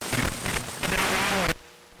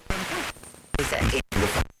music.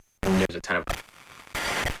 There's a ton of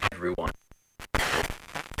everyone.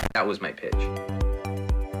 That was my pitch.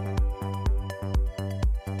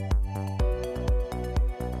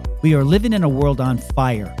 We are living in a world on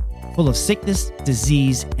fire, full of sickness,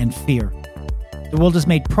 disease, and fear. The world has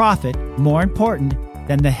made profit more important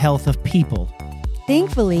than the health of people.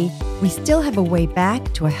 Thankfully, we still have a way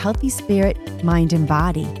back to a healthy spirit, mind, and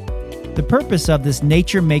body. The purpose of this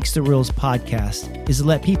Nature Makes the Rules podcast is to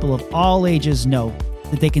let people of all ages know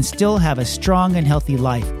that they can still have a strong and healthy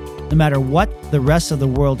life, no matter what the rest of the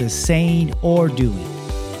world is saying or doing.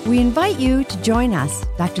 We invite you to join us,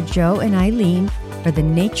 Dr. Joe and Eileen, for the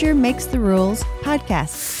Nature Makes the Rules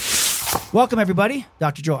podcast. Welcome, everybody.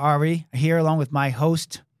 Dr. Joe Arvey here along with my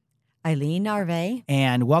host, Eileen Arvey.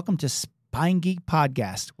 And welcome to Spine Geek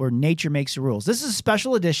Podcast, where nature makes the rules. This is a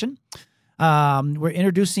special edition. We're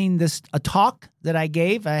introducing a talk that I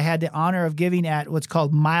gave. I had the honor of giving at what's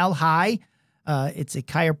called Mile High. It's a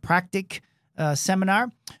chiropractic seminar.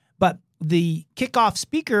 But the kickoff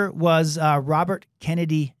speaker was Robert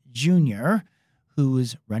Kennedy Jr., who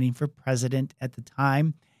was running for president at the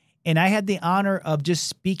time. And I had the honor of just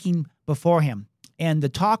speaking before him. And the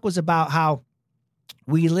talk was about how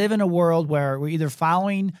we live in a world where we're either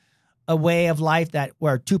following a way of life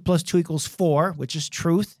where 2 + 2 = 4, which is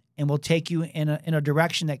truth, and will take you in a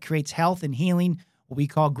direction that creates health and healing, what we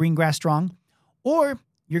call green grass strong, or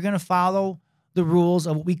you're going to follow the rules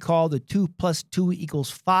of what we call the 2 + 2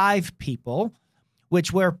 = 5 people,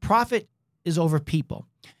 where profit is over people.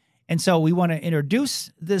 And so we want to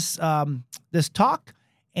introduce this talk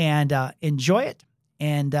and enjoy it,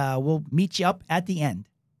 and we'll meet you up at the end.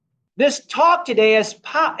 This talk today is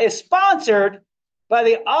sponsored by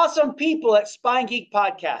the awesome people at Spine Geek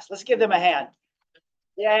Podcast. Let's give them a hand.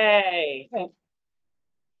 Yay.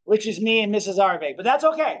 Which is me and Mrs. Arvey, but that's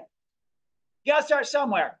okay. You got to start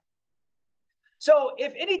somewhere. So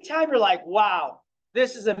if anytime you're like, wow,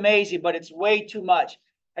 this is amazing, but it's way too much.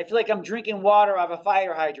 I feel like I'm drinking water out of a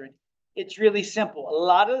fire hydrant. It's really simple. A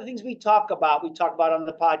lot of the things we talk about on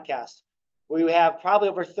the podcast. We have probably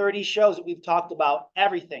over 30 shows that we've talked about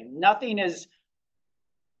everything. Nothing is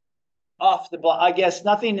off the block. I guess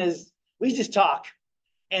we just talk.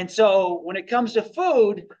 And so when it comes to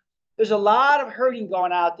food, there's a lot of hurting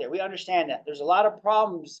going out there. We understand that. There's a lot of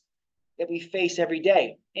problems that we face every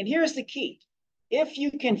day. And here's the key. If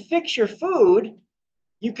you can fix your food,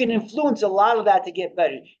 you can influence a lot of that to get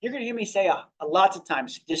better. You're going to hear me say lots of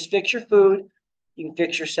times, just fix your food, you can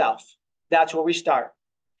fix yourself. That's where we start.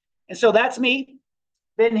 And so that's me.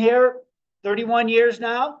 Been here 31 years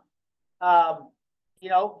now.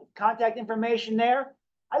 Contact information there.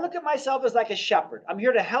 I look at myself as like a shepherd. I'm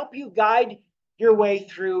here to help you guide your way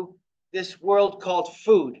through this world called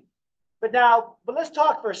food. But let's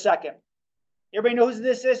talk for a second. Everybody knows who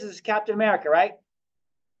this is? This is Captain America, right?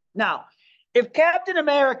 Now, if Captain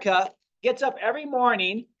America gets up every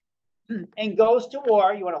morning and goes to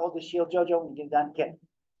war, you want to hold the shield, Jojo, when you get done? Okay.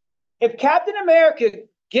 If Captain America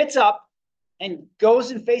gets up and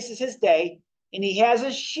goes and faces his day, and he has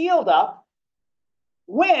his shield up,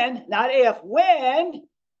 when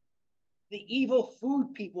the evil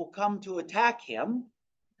food people come to attack him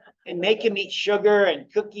and make him eat sugar and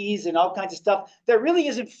cookies and all kinds of stuff that really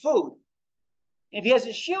isn't food. If he has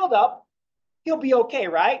his shield up, he'll be okay,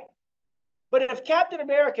 right? But if Captain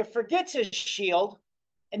America forgets his shield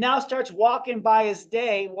and now starts walking by his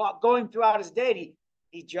day, going throughout his day,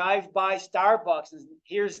 he drives by Starbucks and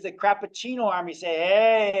hears the Cappuccino Army say,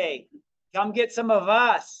 hey, come get some of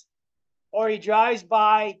us. Or he drives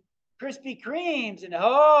by Krispy Kremes and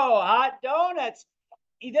hot donuts.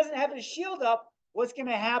 He doesn't have his shield up. What's going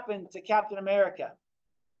to happen to Captain America?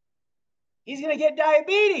 He's going to get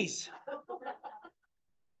diabetes.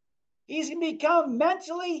 He's going to become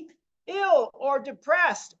mentally ill or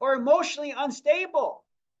depressed or emotionally unstable.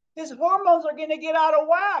 His hormones are going to get out of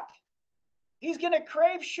whack. He's going to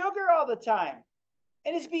crave sugar all the time.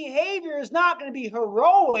 And his behavior is not going to be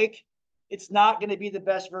heroic. It's not going to be the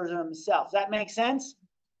best version of himself. Does that make sense?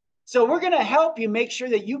 So we're going to help you make sure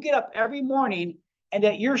that you get up every morning and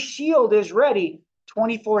that your shield is ready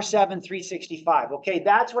 24/7, 365. Okay,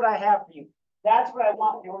 that's what I have for you. That's what I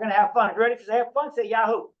want for you. We're going to have fun. Ready to have fun? Say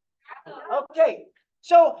Yahoo. Okay.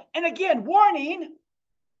 So, and again, warning.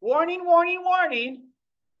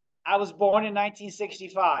 I was born in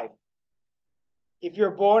 1965. If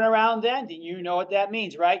you're born around then you know what that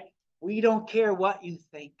means, right? We don't care what you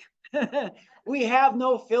think. We have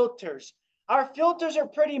no filters. Our filters are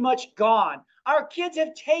pretty much gone. Our kids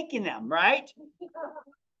have taken them, right?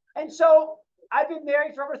 And so I've been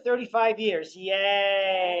married for over 35 years.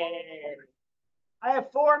 Yay! I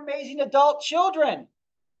have 4 amazing adult children.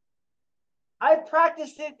 I've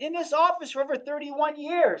practiced it in this office for over 31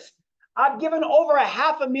 years. I've given over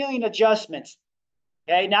 500,000 adjustments.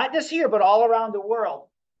 Okay, not just here, but all around the world.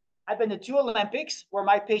 I've been to 2 Olympics where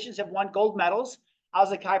my patients have won gold medals. I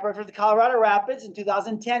was a chiropractor for the Colorado Rapids in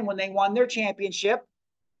 2010 when they won their championship.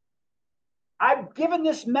 I've given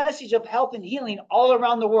this message of health and healing all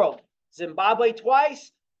around the world. Zimbabwe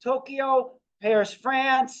twice, Tokyo, Paris,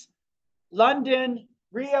 France, London,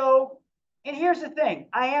 Rio. And here's the thing,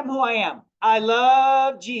 I am who I am. I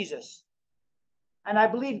love Jesus. And I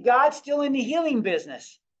believe God's still in the healing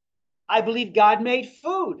business. I believe God made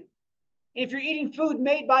food. If you're eating food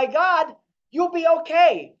made by God, you'll be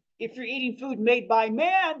okay. If you're eating food made by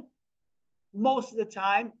man, most of the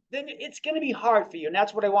time, then it's going to be hard for you. And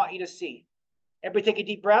that's what I want you to see. Everybody take a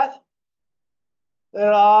deep breath. Let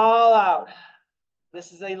it all out.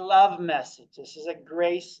 This is a love message. This is a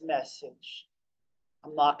grace message.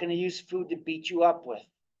 I'm not going to use food to beat you up with.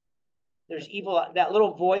 There's evil, that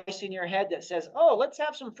little voice in your head that says, oh, let's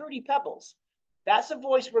have some Fruity Pebbles. That's a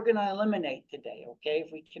voice we're going to eliminate today, okay,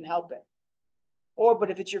 if we can help it. Or, but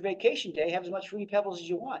if it's your vacation day, have as much Fruity Pebbles as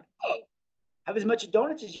you want. Have as much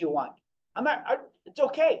donuts as you want. It's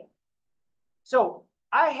okay. So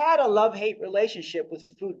I had a love-hate relationship with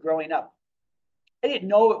food growing up. I didn't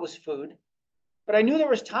know it was food, but I knew there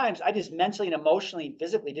was times I just mentally and emotionally and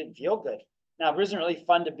physically didn't feel good. Now, it wasn't really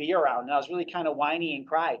fun to be around. And I was really kind of whiny and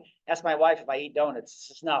cry. Ask my wife if I eat donuts. It's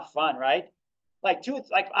just not fun, right? Like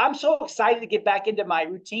I'm so excited to get back into my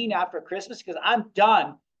routine after Christmas because I'm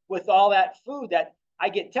done with all that food that I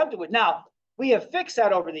get tempted with. Now, we have fixed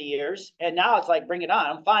that over the years, and now it's like, bring it on.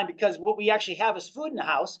 I'm fine because what we actually have is food in the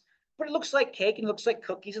house, but it looks like cake and it looks like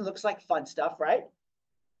cookies and looks like fun stuff, right?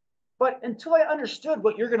 But until I understood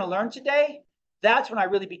what you're going to learn today, that's when I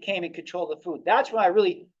really became in control of the food. That's when I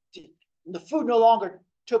really, the food no longer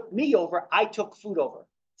took me over, I took food over.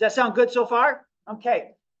 Does that sound good so far?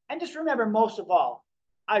 Okay. And just remember, most of all,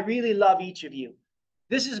 I really love each of you.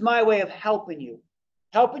 This is my way of helping you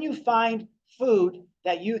find food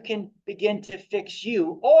that you can begin to fix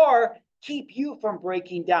you or keep you from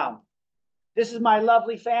breaking down. This is my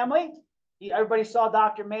lovely family. Everybody saw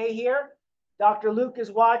Dr. May here. Dr. Luke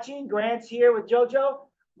is watching. Grant's here with JoJo.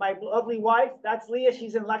 My lovely wife, that's Leah.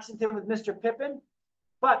 She's in Lexington with Mr. Pippin.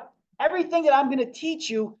 But everything that I'm going to teach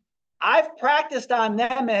you, I've practiced on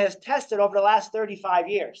them and has tested over the last 35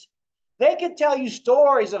 years. They could tell you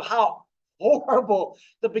stories of how horrible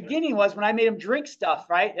the beginning was when I made them drink stuff,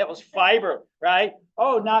 right? That was fiber, right?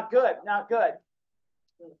 Oh, not good, not good.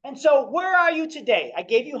 And so where are you today? I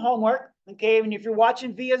gave you homework, okay? And if you're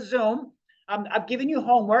watching via Zoom, I've given you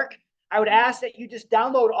homework. I would ask that you just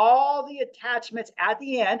download all the attachments at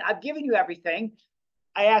the end. I've given you everything.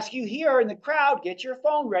 I ask you here in the crowd, get your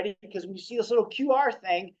phone ready because when you see this little QR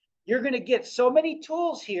thing, you're going to get so many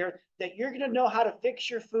tools here that you're going to know how to fix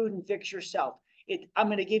your food and fix yourself. I'm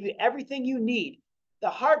going to give you everything you need. The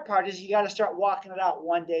hard part is you got to start walking it out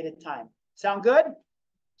one day at a time. Sound good?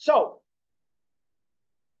 So,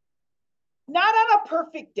 not on a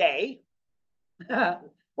perfect day. Well,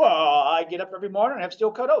 I get up every morning and have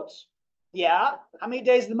steel cut oats. Yeah. How many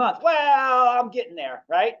days of the month? Well, I'm getting there,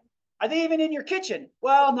 right? Are they even in your kitchen?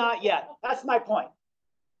 Well, not yet. That's my point.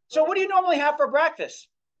 So what do you normally have for breakfast?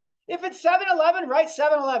 If it's 7-Eleven, write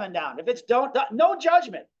 7-Eleven down. If it's no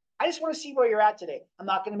judgment. I just want to see where you're at today. I'm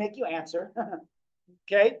not going to make you answer.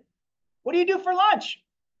 Okay. What do you do for lunch?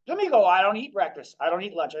 Let me go. I don't eat breakfast. I don't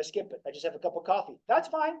eat lunch. I skip it. I just have a cup of coffee. That's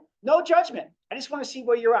fine. No judgment. I just want to see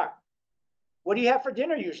where you're at. What do you have for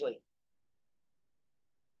dinner usually?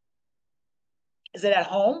 Is it at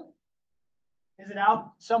home? Is it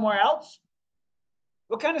out somewhere else?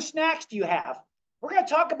 What kind of snacks do you have? We're going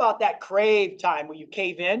to talk about that crave time where you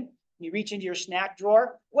cave in, you reach into your snack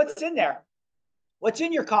drawer. What's in there? What's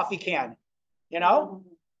in your coffee can? You know?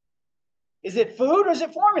 Is it food or is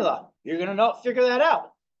it formula? You're going to figure that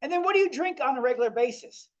out. And then what do you drink on a regular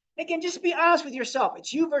basis? Again, just be honest with yourself.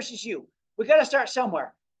 It's you versus you. We got to start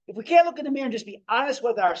somewhere. If we can't look in the mirror and just be honest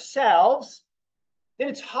with ourselves, then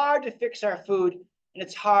it's hard to fix our food and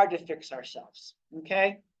it's hard to fix ourselves.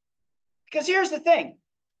 Okay? Because here's the thing.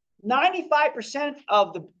 95%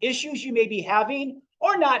 of the issues you may be having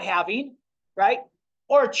or not having, right?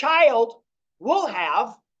 Or a child will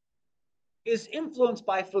have is influenced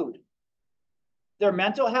by food. Their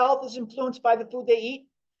mental health is influenced by the food they eat.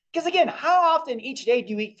 Because again, how often each day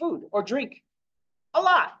do you eat food or drink? A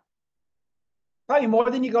lot. Probably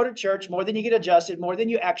more than you go to church, more than you get adjusted, more than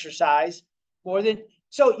you exercise, more than...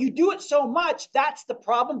 So you do it so much, that's the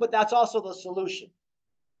problem, but that's also the solution.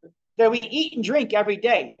 That we eat and drink every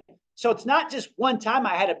day. So it's not just one time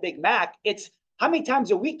I had a Big Mac. It's how many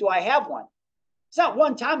times a week do I have one? It's not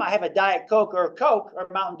one time I have a Diet Coke or a Coke or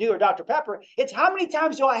Mountain Dew or Dr. Pepper. It's how many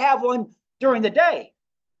times do I have one during the day,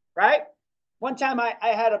 right? One time I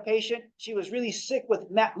had a patient, she was really sick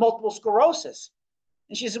with multiple sclerosis.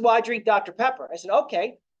 And she said, well, I drink Dr. Pepper. I said,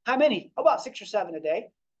 okay, how many? About 6 or 7 a day.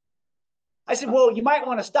 I said, well, you might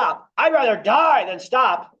want to stop. I'd rather die than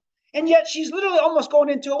stop. And yet she's literally almost going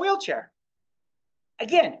into a wheelchair.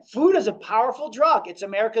 Again, food is a powerful drug. It's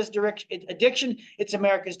America's addiction. It's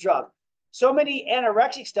America's drug. So many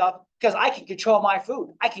anorexic stuff because I can control my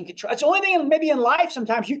food. I can control. It's the only thing maybe in life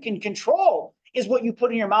sometimes you can control is what you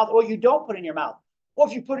put in your mouth or you don't put in your mouth. Or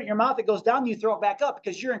if you put it in your mouth, it goes down, you throw it back up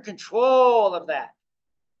because you're in control of that.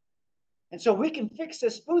 And so we can fix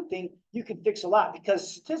this food thing. You can fix a lot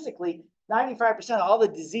because statistically, 95% of all the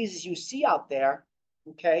diseases you see out there,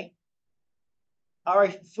 okay, are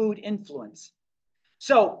a food influence.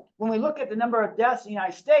 So when we look at the number of deaths in the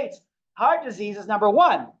United States, heart disease is number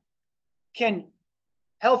one. Can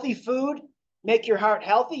healthy food make your heart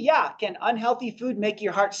healthy? Yeah. Can unhealthy food make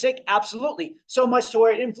your heart sick? Absolutely. So much to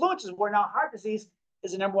where it influences where now heart disease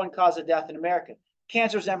is the number one cause of death in America.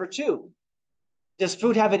 Cancer is number two. Does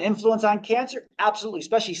food have an influence on cancer? Absolutely,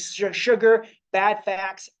 especially sugar, bad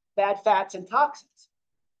fats, and toxins.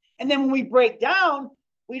 And then when we break down,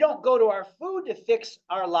 we don't go to our food to fix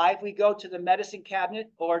our life. We go to the medicine cabinet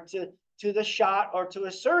or to the shot or to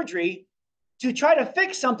a surgery to try to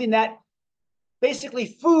fix something that basically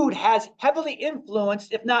food has heavily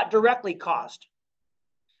influenced, if not directly caused.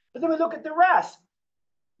 But then we look at the rest.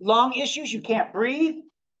 Lung issues, you can't breathe,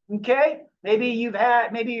 okay? Maybe you're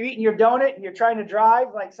eating your donut and you're trying to drive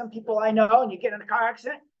like some people I know and you get in a car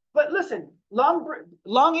accident. But listen,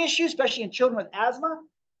 lung issues, especially in children with asthma,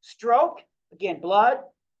 stroke, again, blood,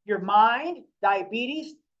 your mind,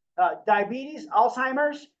 diabetes,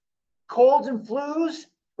 Alzheimer's, colds and flus,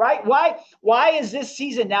 right? Why is this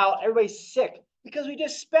season now everybody's sick? Because we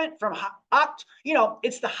just spent from,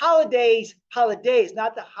 it's the holidays,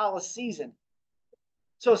 not the holiday season.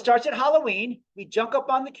 So it starts at Halloween. We junk up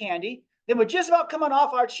on the candy. Then we're just about coming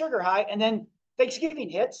off our sugar high. And then Thanksgiving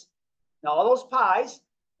hits and all those pies.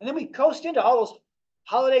 And then we coast into all those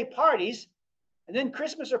holiday parties. And then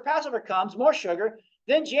Christmas or Passover comes, more sugar.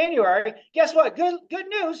 Then January, guess what? Good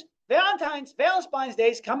news. Valentine's Day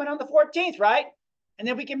is coming on the 14th, right? And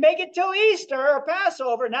then we can make it till Easter or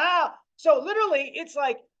Passover now. So literally, it's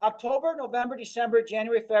like October, November, December,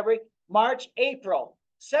 January, February, March, April.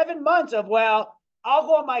 7 months of, well, I'll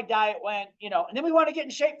go on my diet when, and then we want to get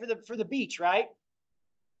in shape for the beach, right?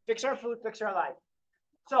 Fix our food, fix our life.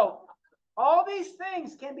 So all these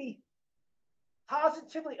things can be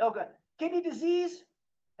positively, kidney disease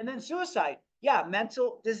and then suicide. Yeah,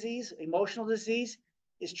 mental disease, emotional disease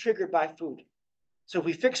is triggered by food. So if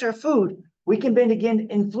we fix our food, we can begin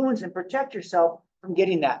to influence and protect yourself from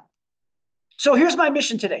getting that. So here's my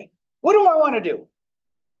mission today. What do I want to do?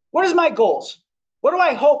 What is my goals? What do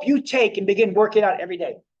I hope you take and begin working out every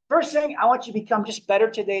day? First thing, I want you to become just better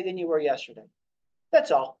today than you were yesterday.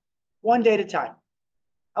 That's all. One day at a time.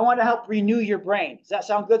 I want to help renew your brain. Does that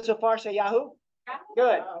sound good so far? Say Yahoo?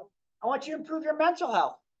 Good. I want you to improve your mental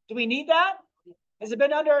health. Do we need that? Has it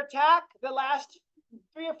been under attack the last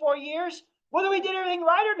 3 or 4 years? Whether we did everything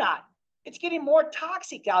right or not, it's getting more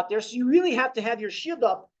toxic out there. So you really have to have your shield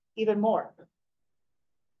up even more.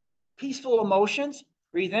 Peaceful emotions.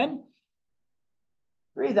 Breathe in.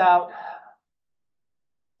 Breathe out.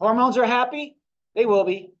 Hormones are happy. They will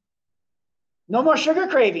be. No more sugar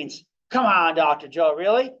cravings. Come on, Dr. Joe,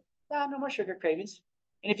 really? No more sugar cravings.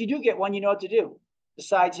 And if you do get one, you know what to do.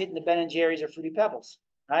 Besides hitting the Ben & Jerry's or Fruity Pebbles,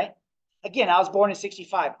 right? Again, I was born in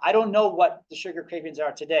 65. I don't know what the sugar cravings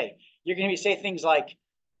are today. You're going to say things like,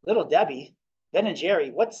 Little Debbie, Ben &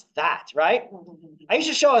 Jerry, what's that, right? I used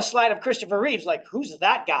to show a slide of Christopher Reeves, like, who's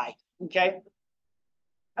that guy? Okay.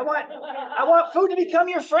 I want food to become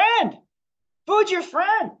your friend. Food's your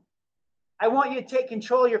friend. I want you to take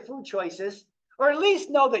control of your food choices, or at least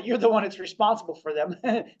know that you're the one that's responsible for them.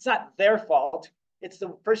 It's not their fault. It's the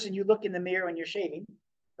person you look in the mirror when you're shaving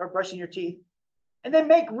or brushing your teeth. And then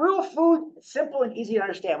make real food simple and easy to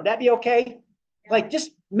understand. Would that be okay? Like,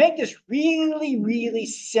 just make this really, really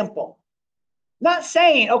simple. Not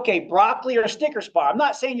saying, okay, broccoli or Snickers bar. I'm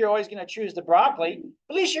not saying you're always going to choose the broccoli.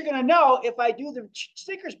 At least you're going to know if I do the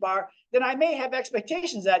Snickers bar, then I may have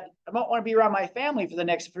expectations that I don't want to be around my family for the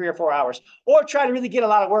next 3 or 4 hours or try to really get a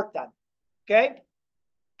lot of work done. Okay?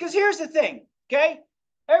 Because here's the thing. Okay?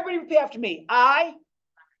 Everybody repeat after me. I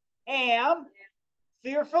am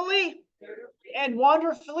fearfully and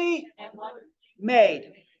wonderfully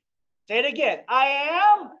made. Say it again. I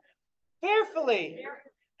am fearfully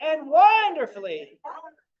and wonderfully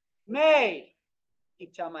made.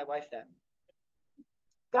 Keep telling my wife that.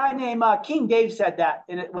 Guy named King Dave said that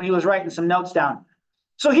when he was writing some notes down.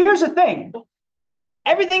 So here's the thing.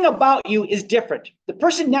 Everything about you is different. The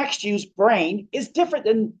person next to you's brain is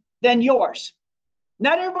different than yours.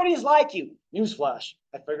 Not everybody is like you. Newsflash.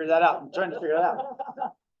 I figured that out. I'm trying to figure it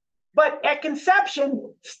out. But at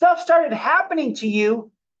conception, stuff started happening to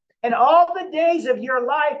you, and all the days of your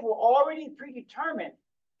life were already predetermined.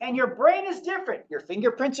 And your brain is different. Your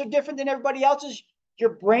fingerprints are different than everybody else's. Your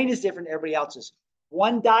brain is different than everybody else's.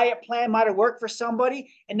 One diet plan might have worked for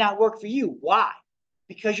somebody and not worked for you. Why?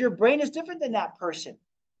 Because your brain is different than that person.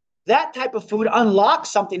 That type of food unlocks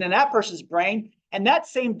something in that person's brain, and that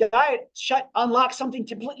same diet unlocks something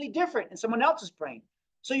completely different in someone else's brain.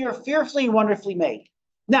 So you're fearfully and wonderfully made.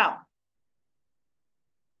 Now,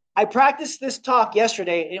 I practiced this talk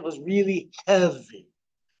yesterday, and it was really heavy.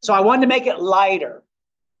 So I wanted to make it lighter.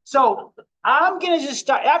 So I'm going to just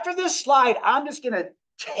start. After this slide, I'm just going to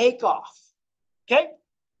take off. Okay?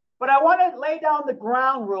 But I want to lay down the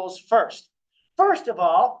ground rules first. First of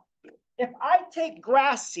all, if I take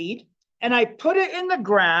grass seed and I put it in the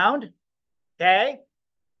ground, okay?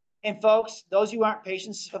 And folks, those of you who aren't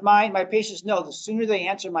patients of mine, my patients know the sooner they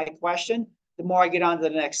answer my question, the more I get on to the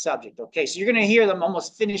next subject, okay? So you're going to hear them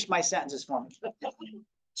almost finish my sentences for me.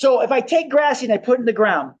 So if I take grass seed and I put it in the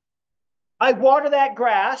ground, I water that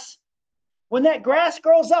grass. When that grass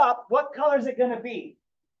grows up, what color is it going to be?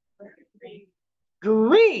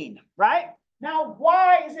 Green, right? Now,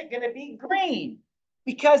 why is it going to be green?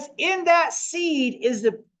 Because in that seed is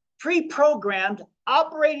the pre-programmed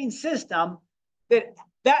operating system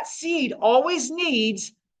that seed always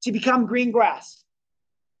needs to become green grass.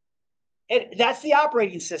 That's the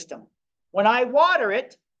operating system. When I water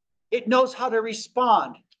it, it knows how to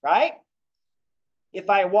respond, right? If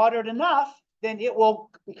I water it enough, then it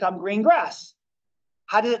will become green grass.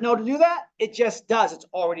 How does it know to do that? It just does. It's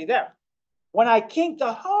already there. When I kink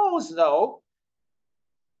the hose, though,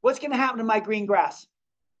 what's going to happen to my green grass?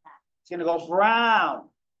 It's going to go brown.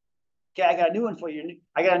 Okay, I got a new one for you.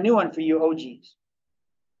 I got a new one for you, OGs.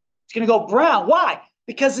 It's going to go brown. Why?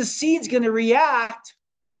 Because the seed's going to react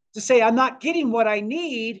to say, I'm not getting what I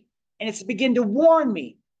need, and it's begin to warn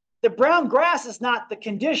me. The brown grass is not the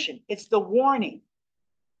condition. It's the warning.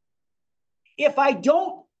 If I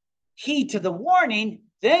don't heed to the warning,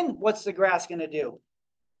 then what's the grass going to do?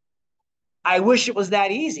 I wish it was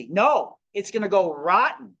that easy. No, it's going to go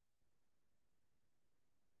rotten.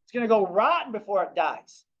 It's going to go rotten before it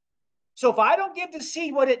dies. So if I don't give the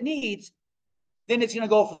seed what it needs, then it's going to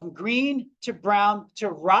go from green to brown to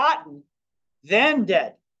rotten, then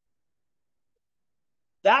dead.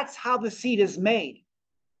 That's how the seed is made.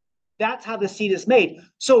 That's how the seed is made.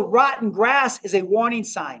 So rotten grass is a warning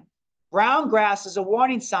sign. Brown grass is a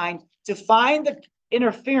warning sign to find the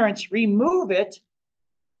interference, remove it,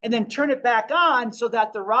 and then turn it back on so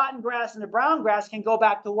that the rotten grass and the brown grass can go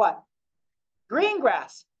back to what? Green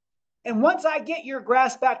grass. And once I get your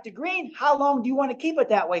grass back to green, how long do you want to keep it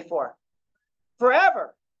that way for?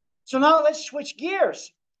 Forever. So now let's switch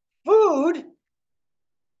gears. Food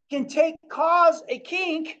can cause a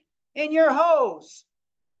kink in your hose.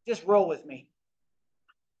 Just roll with me.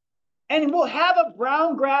 And we'll have a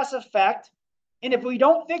brown grass effect. And if we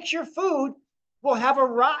don't fix your food, we'll have a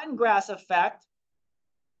rotten grass effect.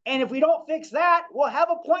 And if we don't fix that, we'll have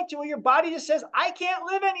a point to where your body just says, I can't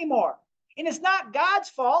live anymore. And it's not God's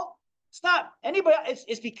fault. It's not anybody.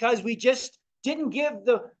 It's because we just didn't give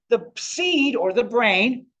the seed or the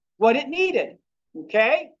brain what it needed.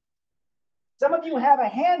 Okay? Some of you have a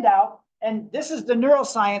handout, and this is the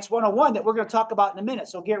Neuroscience 101 that we're going to talk about in a minute.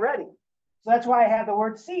 So get ready. So that's why I have the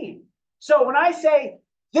word seed. So when I say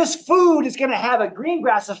this food is going to have a green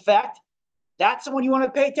grass effect, that's the one you want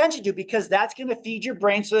to pay attention to, because that's going to feed your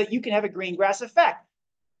brain so that you can have a green grass effect.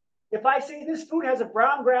 If I say this food has a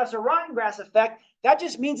brown grass or rotten grass effect, that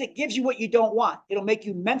just means it gives you what you don't want. It'll make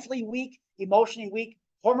you mentally weak, emotionally weak,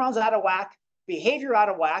 hormones out of whack, behavior out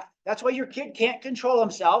of whack. That's why your kid can't control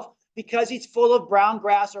himself, because he's full of brown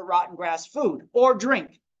grass or rotten grass food or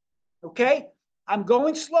drink. Okay? I'm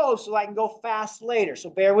going slow so I can go fast later,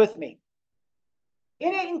 so bear with me.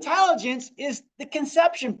 Innate intelligence is the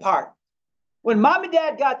conception part. When mom and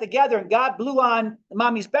dad got together and God blew on the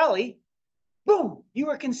mommy's belly, boom, you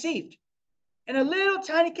were conceived. In a little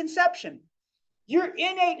tiny conception. Your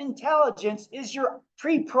innate intelligence is your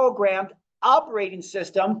pre-programmed operating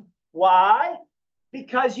system. Why?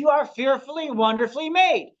 Because you are fearfully and wonderfully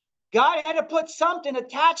made. God had to put something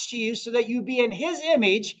attached to you so that you be in his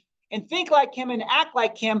image and think like him and act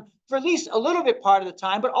like him for at least a little bit part of the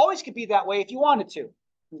time, but always could be that way if you wanted to.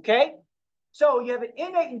 Okay? So you have an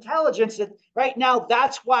innate intelligence that right now,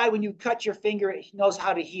 that's why when you cut your finger, it knows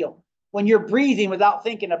how to heal. when you're breathing without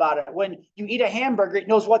thinking about it. When you eat a hamburger, it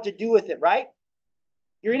knows what to do with it, right?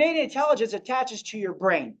 Your innate intelligence attaches to your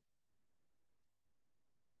brain.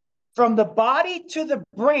 From the body to the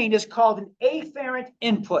brain is called an afferent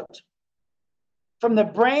input. From the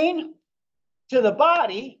brain to the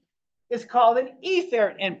body is called an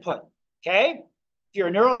efferent input, okay? If you're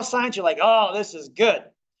a neuroscience, you're like, oh, this is good.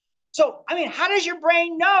 So, I mean, how does your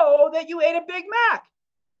brain know that you ate a Big Mac?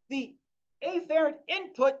 The afferent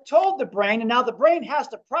input told the brain, and now the brain has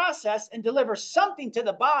to process and deliver something to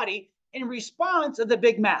the body in response of the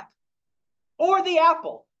Big Mac, or the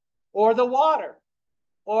apple, or the water,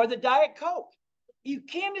 or the Diet Coke. You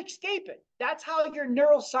can't escape it. That's how your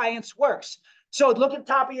neuroscience works. So look at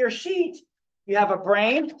the top of your sheet. You have a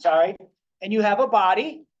brain, and you have a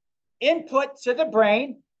body. Input to the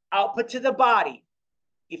brain, output to the body.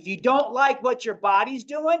 If you don't like what your body's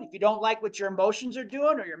doing, if you don't like what your emotions are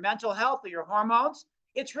doing, or your mental health, or your hormones,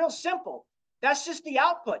 it's real simple. That's just the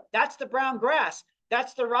output. That's the brown grass.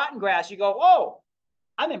 That's the rotten grass. You go, oh,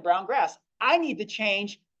 I'm in brown grass. I need to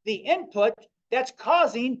change the input that's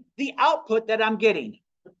causing the output that I'm getting.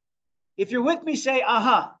 If you're with me, say,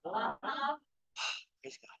 uh-huh.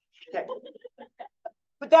 Praise God. Okay.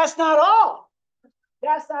 But that's not all.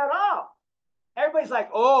 That's not all. Everybody's like,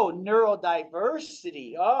 oh,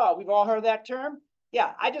 neurodiversity. Oh, we've all heard that term.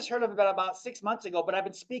 Yeah, I just heard of it about 6 months ago, but I've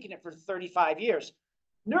been speaking it for 35 years.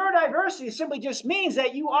 Neurodiversity simply just means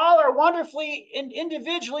that you all are wonderfully and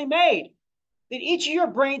individually made, that each of your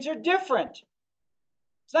brains are different.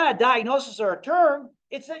 It's not a diagnosis or a term.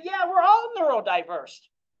 It's that, yeah, we're all neurodiverse.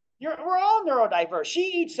 We're all neurodiverse.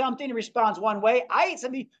 She eats something and responds one way. I eat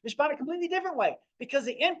something, respond a completely different way, because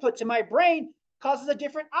the input to my brain causes a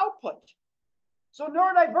different output. So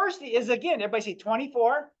neurodiversity is, again, everybody say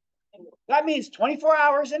 24. That means 24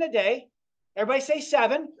 hours in a day. Everybody say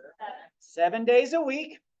 7. 7 days a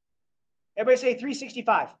week. Everybody say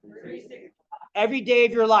 365. 365. Every day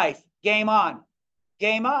of your life. Game on.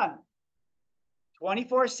 Game on.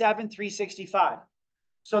 24/7, 365.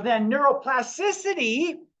 So then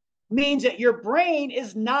neuroplasticity means that your brain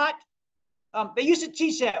is not, they used to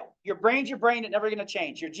teach that your brain's your brain, it's never going to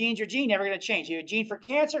change. Your gene's your gene, never going to change. You have a gene for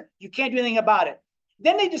cancer, you can't do anything about it.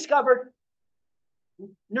 Then they discovered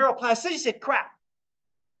neuroplasticity, said, crap,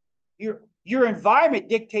 your environment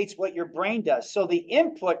dictates what your brain does. So the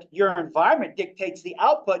input, your environment dictates the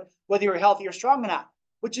output, whether you're healthy or strong or not,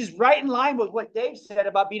 which is right in line with what Dave said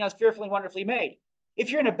about being us fearfully and wonderfully made. If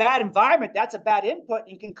you're in a bad environment, that's a bad input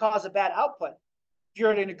and can cause a bad output. If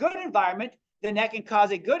you're in a good environment, then that can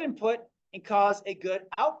cause a good input and cause a good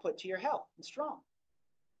output to your health and strong.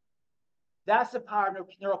 That's the power of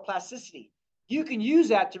neuroplasticity. You can use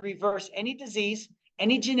that to reverse any disease,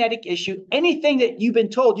 any genetic issue, anything that you've been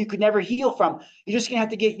told you could never heal from. You're just going to have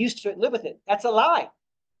to get used to it and live with it. That's a lie.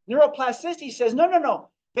 Neuroplasticity says, no.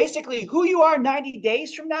 Basically, who you are 90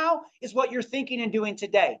 days from now is what you're thinking and doing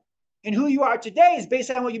today. And who you are today is based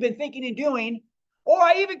on what you've been thinking and doing. Or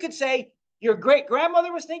I even could say your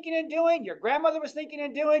great-grandmother was thinking and doing, your grandmother was thinking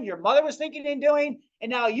and doing, your mother was thinking and doing, and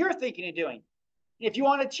now you're thinking and doing. If you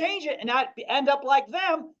want to change it and not end up like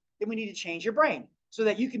them, then we need to change your brain so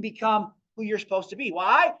that you can become who you're supposed to be.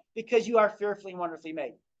 Why? Because you are fearfully and wonderfully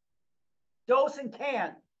made. Dose and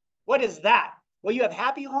can. What is that? Well, you have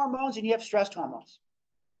happy hormones and you have stress hormones.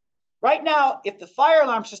 Right now, if the fire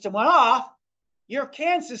alarm system went off, your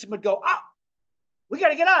can system would go, we got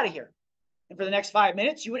to get out of here. And for the next 5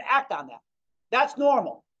 minutes, you would act on that. That's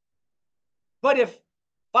normal. But if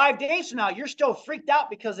 5 days from now, you're still freaked out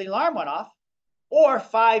because the alarm went off, or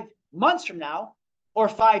 5 months from now, or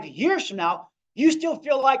 5 years from now, you still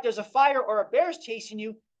feel like there's a fire or a bear's chasing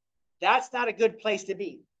you, that's not a good place to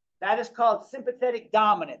be. That is called sympathetic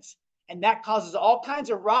dominance. And that causes all kinds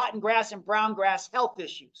of rotten grass and brown grass health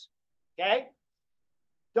issues. Okay?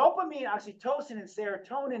 Dopamine, oxytocin, and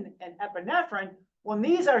serotonin, and epinephrine, when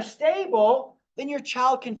these are stable, then your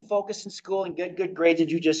child can focus in school and get good grades and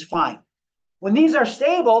do just fine. When these are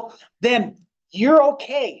stable, then you're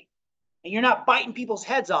okay. And you're not biting people's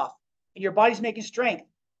heads off. And your body's making strength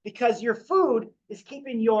because your food is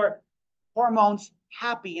keeping your hormones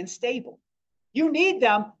happy and stable. You need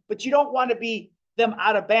them, but you don't want to be them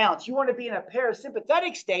out of balance. You want to be in a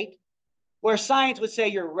parasympathetic state where science would say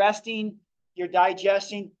you're resting, you're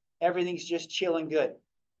digesting, everything's just chill and good.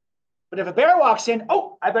 But if a bear walks in,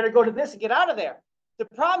 I better go to this and get out of there. The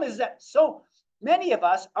problem is that so many of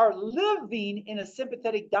us are living in a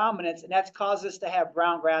sympathetic dominance, and that's caused us to have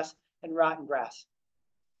brown grass and rotten grass.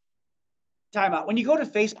 Time out. When you go to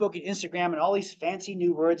Facebook and Instagram and all these fancy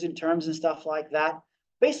new words and terms and stuff like that,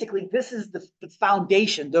 basically this is the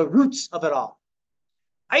foundation, the roots of it all.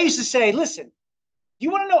 I used to say, listen, Do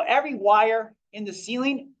you want to know every wire in the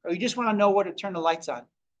ceiling, or you just want to know where to turn the lights on?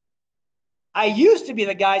 I used to be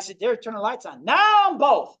the guy that said, there, turn the lights on. Now I'm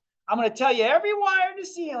both. I'm going to tell you every wire in the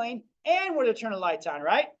ceiling and where to turn the lights on,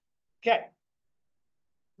 right? Okay.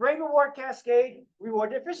 Brain reward cascade, reward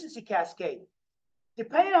deficiency cascade.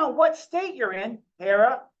 Depending on what state you're in,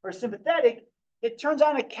 para or sympathetic, it turns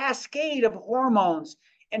on a cascade of hormones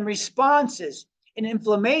and responses and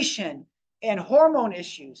inflammation and hormone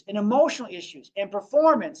issues and emotional issues and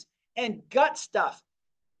performance and gut stuff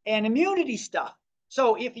and immunity stuff.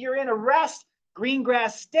 So if you're in a rest, green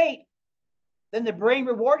grass state, then the brain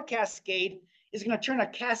reward cascade is going to turn a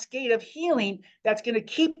cascade of healing that's going to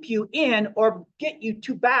keep you in or get you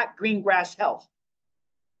to back green grass health.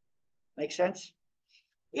 Make sense?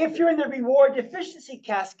 If you're in the reward deficiency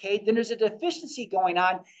cascade, then there's a deficiency going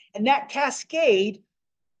on, and that cascade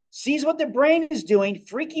sees what the brain is doing,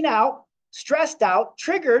 freaking out, stressed out,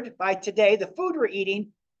 triggered by today, the food we're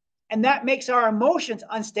eating, and that makes our emotions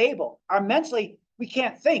unstable. Our mentally, we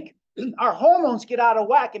can't think. Our hormones get out of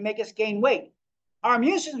whack and make us gain weight. Our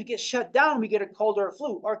immune system gets shut down, we get a cold or a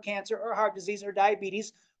flu or cancer or heart disease or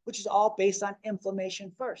diabetes, which is all based on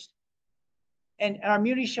inflammation first. And our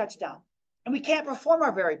immunity shuts down. And we can't perform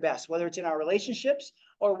our very best, whether it's in our relationships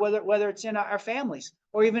or whether it's in our families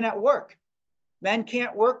or even at work. Men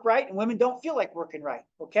can't work right and women don't feel like working right,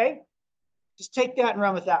 okay? Just take that and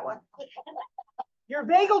run with that one. Your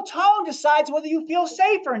vagal tone decides whether you feel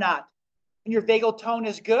safe or not. And your vagal tone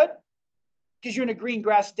is good because you're in a green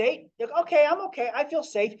grass state. You're like, okay, I'm okay. I feel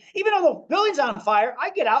safe. Even though the building's on fire, I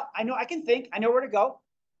get out. I know I can think. I know where to go.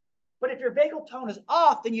 But if your vagal tone is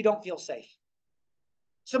off, then you don't feel safe.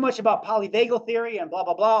 So much about polyvagal theory and blah,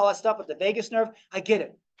 blah, blah, all that stuff with the vagus nerve. I get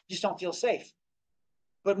it. You just don't feel safe.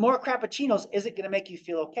 But more Crappuccinos isn't going to make you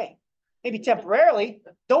feel okay. Maybe temporarily,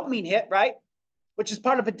 dopamine hit, right? Which is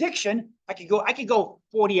part of addiction. I could go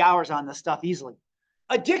 40 hours on this stuff easily.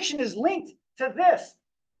 Addiction is linked to this.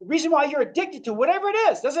 The reason why you're addicted to whatever it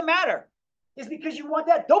is, doesn't matter, is because you want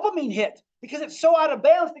that dopamine hit, because it's so out of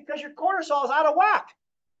balance, because your cortisol is out of whack.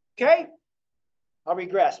 Okay? I'll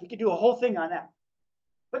regress. We could do a whole thing on that.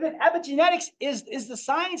 But then epigenetics is the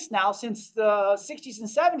science now since the 60s and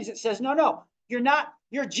 70s. It says, no,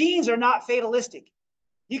 your genes are not fatalistic.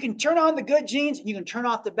 You can turn on the good genes and you can turn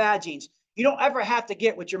off the bad genes. You don't ever have to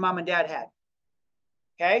get what your mom and dad had.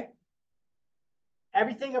 Okay?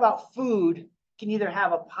 Everything about food can either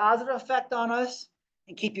have a positive effect on us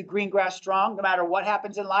and keep you green grass strong, no matter what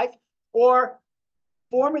happens in life, or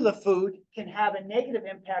formula food can have a negative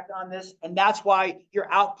impact on this, and that's why your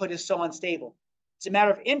output is so unstable. It's a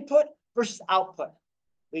matter of input versus output.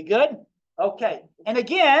 We good? Okay. And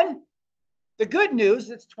again, the good news,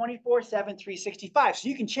 it's 24/7, 365. So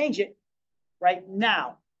you can change it right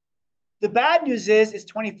now. The bad news is it's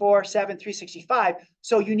 24/7, 365.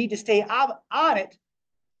 So you need to stay on it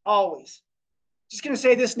always. Just going to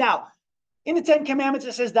say this now. In the 10 Commandments,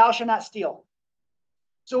 it says, thou shalt not steal.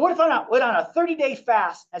 So what if I went on a 30-day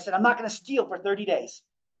fast? I said, I'm not going to steal for 30 days.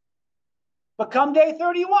 But come day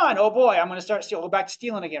 31, oh boy, I'm going to start stealing. Go back to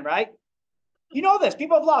stealing again, right? You know this.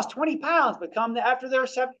 People have lost 20 pounds, but come after their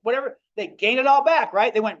whatever, they gain it all back,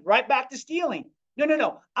 right? They went right back to stealing.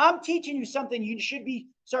 No. I'm teaching you something you should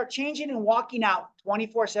start changing and walking out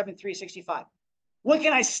 24/7, 365. When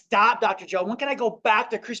can I stop, Dr. Joe? When can I go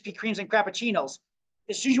back to Krispy Kremes and Crappuccinos?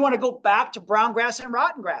 As soon as you want to go back to brown grass and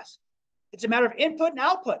rotten grass. It's a matter of input and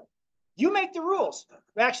output. You make the rules.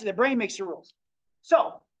 Actually, the brain makes the rules.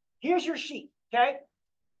 So here's your sheet, okay?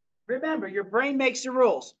 Remember, your brain makes the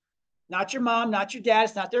rules. Not your mom, not your dad.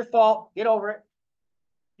 It's not their fault. Get over it.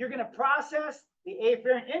 You're going to process the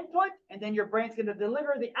afferent input, and then your brain's going to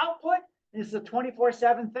deliver the output. And it's a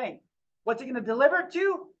 24/7 thing. What's it going to deliver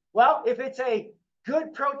to? Well, if it's a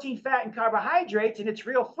good protein, fat, and carbohydrates, and it's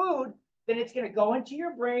real food, then it's going to go into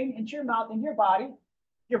your brain, into your mouth, into your body.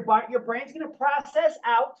 Your brain's going to process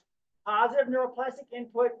out positive neuroplastic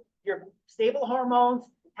input, your stable hormones,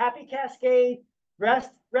 happy cascade,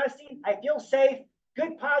 resting, I feel safe,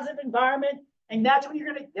 good positive environment, and that's when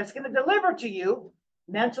it's going to deliver to you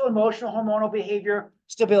mental, emotional, hormonal behavior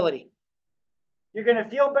stability. You're going to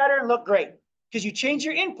feel better and look great because you change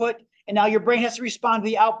your input and now your brain has to respond to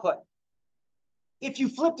the output. If you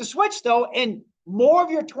flip the switch though, and more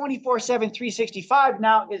of your 24/7, 365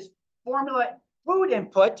 now is formula food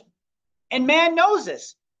input, and man knows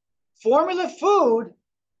this. Formula food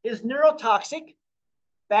is neurotoxic,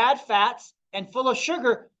 bad fats, and full of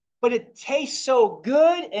sugar, but it tastes so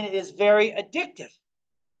good and it is very addictive.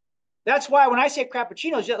 That's why when I say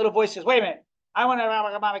Crappuccinos, that little voice says, wait a minute, I want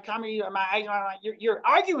to comedy. You're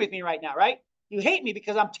arguing with me right now, right? You hate me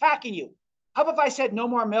because I'm attacking you. How about if I said no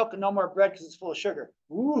more milk and no more bread because it's full of sugar?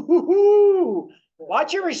 Ooh,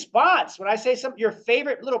 watch your response when I say something, your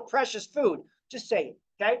favorite little precious food. Just say it,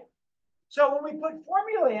 okay? So when we put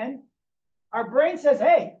formula in, our brain says,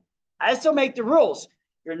 hey, I still make the rules.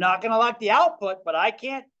 You're not going to like the output, but I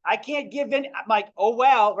can't give in. I'm like, oh,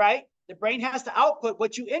 well, right? The brain has to output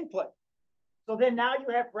what you input. So then now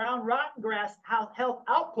you have brown rotten grass health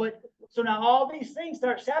output. So now all these things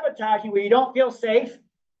start sabotaging where you don't feel safe.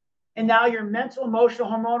 And now your mental, emotional,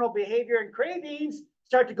 hormonal behavior and cravings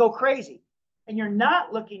start to go crazy. And you're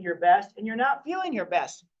not looking your best and you're not feeling your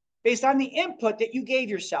best based on the input that you gave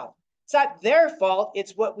yourself. It's not their fault.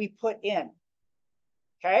 It's what we put in.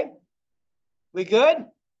 Okay? We good?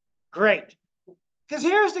 Great. Because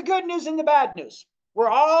here's the good news and the bad news. We're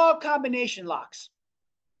all combination locks.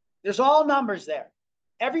 There's all numbers there.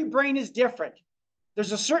 Every brain is different.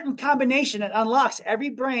 There's a certain combination that unlocks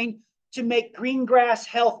every brain to make green grass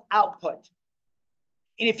health output.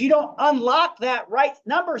 And if you don't unlock that right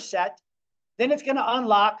number set, then it's going to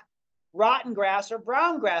unlock rotten grass or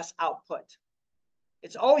brown grass output.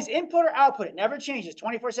 It's always input or output. It never changes,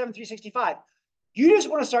 24/7, 365. You just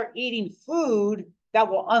want to start eating food that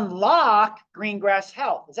will unlock green grass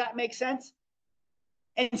health. Does that make sense?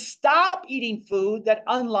 And stop eating food that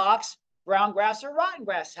unlocks brown grass or rotten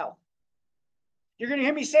grass health. You're going to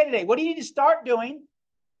hear me say today, what do you need to start doing,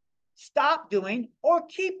 stop doing, or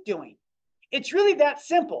keep doing? It's really that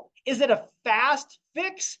simple. Is it a fast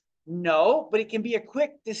fix? No, but it can be a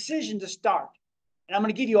quick decision to start. And I'm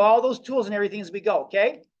going to give you all those tools and everything as we go,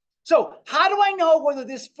 okay? So how do I know whether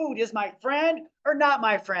this food is my friend or not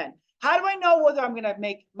my friend? How do I know whether I'm going to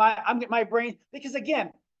make my brain? Because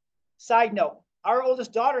again, side note, our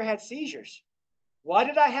oldest daughter had seizures. Why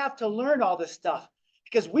did I have to learn all this stuff?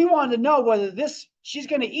 Because we wanted to know whether she's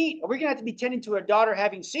going to eat or we're going to have to be tending to her daughter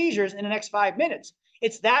having seizures in the next 5 minutes.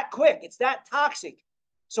 It's that quick. It's that toxic.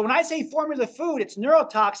 So when I say formula food, it's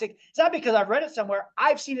neurotoxic. It's not because I've read it somewhere.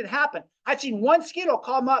 I've seen it happen. I've seen one Skittle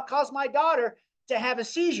cause my daughter to have a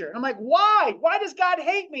seizure. And I'm like, why? Why does God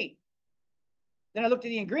hate me? Then I looked at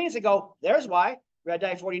the ingredients and go, there's why. Red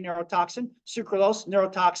dye 40 neurotoxin, sucralose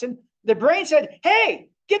neurotoxin. The brain said, hey,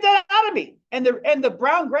 get that out of me. And the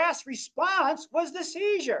brown grass response was the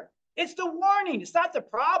seizure. It's the warning. It's not the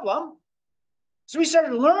problem. So we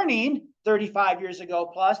started learning 35 years ago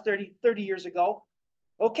plus, 30 years ago.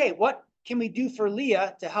 Okay, what can we do for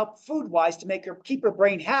Leah to help food-wise to make her keep her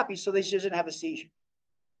brain happy so that she doesn't have a seizure?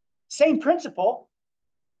 Same principle.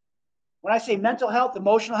 When I say mental health,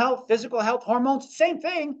 emotional health, physical health, hormones, same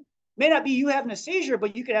thing. May not be you having a seizure,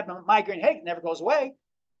 but you could have a migraine headache. It never goes away.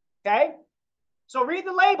 Okay? So read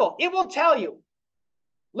the label. It will tell you.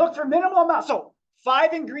 Look for minimal amount. So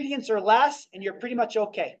 5 ingredients or less, and you're pretty much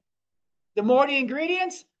okay. The more the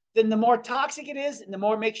ingredients, then the more toxic it is, and the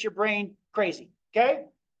more it makes your brain crazy. Okay?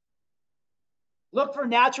 Look for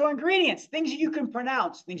natural ingredients, things that you can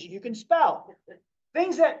pronounce, things that you can spell.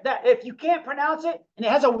 Things that if you can't pronounce it and it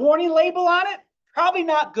has a warning label on it, probably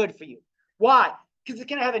not good for you. Why? Because it's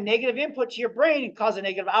going to have a negative input to your brain and cause a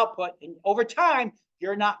negative output. And over time,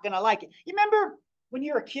 you're not going to like it. You remember when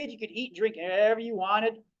you were a kid, you could eat and drink whatever you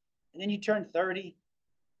wanted, and then you turned 30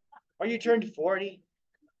 or you turned 40,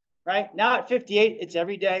 right? Now at 58, it's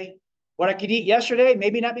every day. What I could eat yesterday,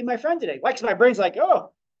 maybe not be my friend today. Why? Because my brain's like,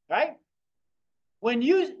 oh, right? When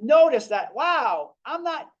you notice that, wow, I'm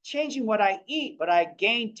not changing what I eat, but I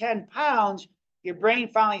gained 10 pounds, your brain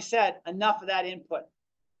finally said, enough of that input.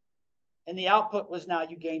 And the output was now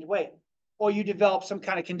you gained weight or you developed some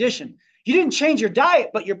kind of condition. You didn't change your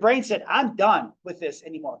diet, but your brain said, I'm done with this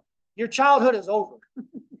anymore. Your childhood is over.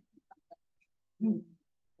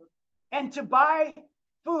 And to buy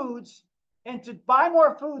foods and to buy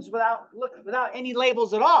more foods without any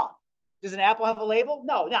labels at all. Does an apple have a label?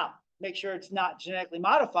 No. Now, make sure it's not genetically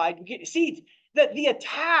modified. You get seeds. The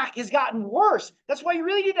attack has gotten worse. That's why you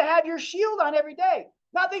really need to have your shield on every day.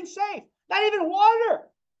 Nothing's safe. Not even water.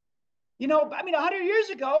 You know, I mean, 100 years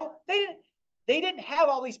ago, they didn't have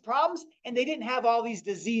all these problems and they didn't have all these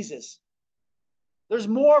diseases. There's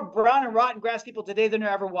more brown and rotten grass people today than there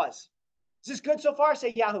ever was. Is this good so far?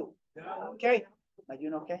 Say Yahoo. Okay. Am I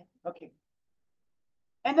doing okay? Okay.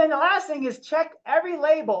 And then the last thing is check every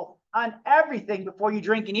label on everything before you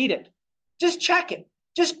drink and eat it. Just check it.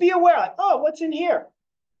 Just be aware, like, oh, what's in here?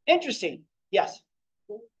 Interesting. Yes.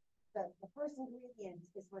 The first ingredient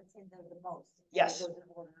is what's in there the most. Yes.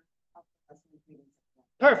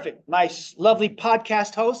 Perfect. My lovely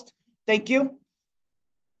podcast host. Thank you.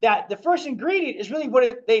 That the first ingredient is really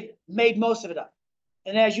what they've made most of it up.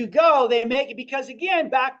 And as you go, they make it because, again,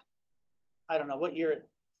 back, I don't know what year,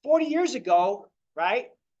 40 years ago, right?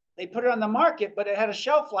 They put it on the market, but it had a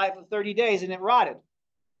shelf life of 30 days and it rotted.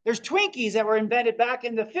 There's Twinkies that were invented back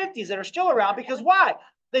in the 50s that are still around because why?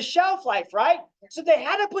 The shelf life, right? So they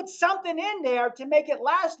had to put something in there to make it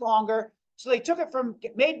last longer. So they took it from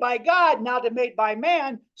made by God now to made by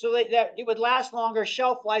man, so that it would last longer,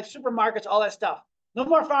 shelf life, supermarkets, all that stuff. No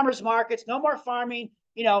more farmers markets, no more farming.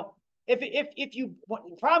 You know, if you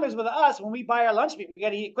the problem is with us when we buy our lunch meat, we got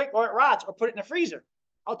to eat it quick or it rots or put it in the freezer.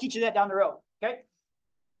 I'll teach you that down the road. Okay.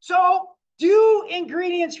 So do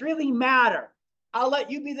ingredients really matter? I'll let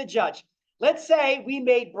you be the judge. Let's say we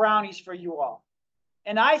made brownies for you all.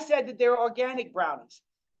 And I said that they were organic brownies.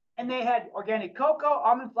 And they had organic cocoa,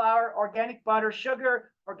 almond flour, organic butter,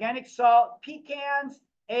 sugar, organic salt, pecans,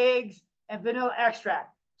 eggs, and vanilla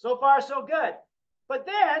extract. So far, so good. But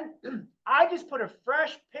then I just put a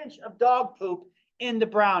fresh pinch of dog poop in the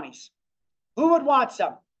brownies. Who would want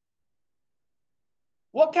some?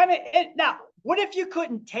 What kind of, now, what if you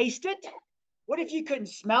couldn't taste it? What if you couldn't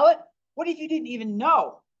smell it? What if you didn't even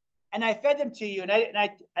know? And I fed them to you, and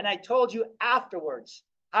I told you afterwards.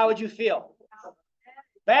 How would you feel?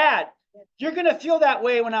 Bad. You're going to feel that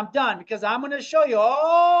way when I'm done, because I'm going to show you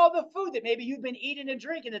all the food that maybe you've been eating and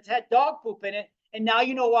drinking that's had dog poop in it, and now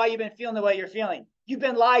you know why you've been feeling the way you're feeling. You've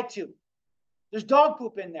been lied to. There's dog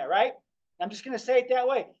poop in there, right? I'm just going to say it that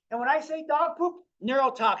way. And when I say dog poop,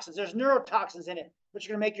 neurotoxins. There's neurotoxins in it, which are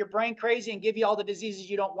going to make your brain crazy and give you all the diseases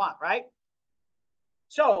you don't want, right?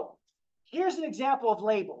 So here's an example of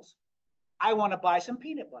labels. I want to buy some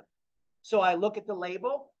peanut butter. So I look at the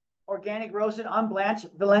label, organic roasted unblanched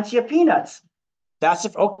Valencia peanuts. That's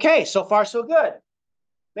okay. So far, so good.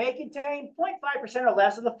 May contain 0.5% or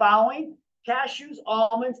less of the following: cashews,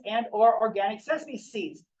 almonds, and or organic sesame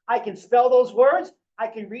seeds. I can spell those words. I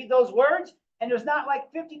can read those words. And there's not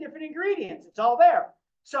like 50 different ingredients. It's all there.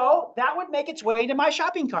 So that would make its way into my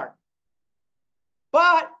shopping cart.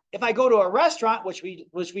 But if I go to a restaurant, which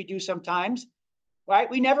we do sometimes, right?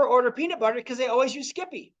 We never order peanut butter because they always use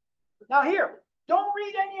Skippy. Now here, don't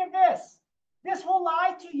read any of this. This will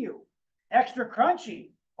lie to you. Extra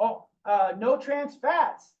crunchy. Oh, no trans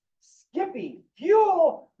fats. Skippy.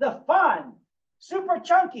 Fuel the fun. Super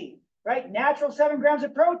chunky, right? Natural 7 grams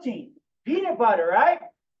of protein. Peanut butter, right?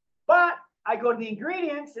 But I go to the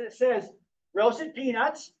ingredients and it says roasted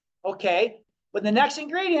peanuts. Okay. But the next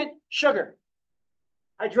ingredient, sugar.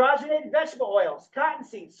 Hydrogenated vegetable oils,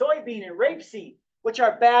 cottonseed, soybean, and rapeseed, which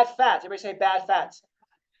are bad fats. Everybody say bad fats.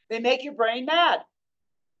 They make your brain mad.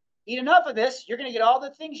 Eat enough of this, you're going to get all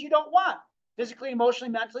the things you don't want, physically,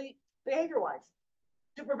 emotionally, mentally, behavior-wise,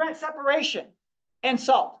 to prevent separation, and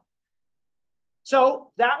salt.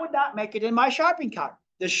 So that would not make it in my shopping cart.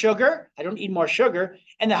 The sugar, I don't need more sugar,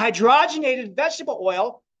 and the hydrogenated vegetable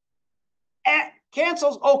oil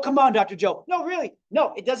cancels. Oh, come on, Dr. Joe. No, really.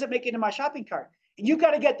 No, it doesn't make it in my shopping cart. And you've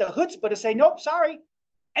got to get the chutzpah to say, nope, sorry,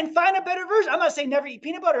 and find a better version. I'm not saying never eat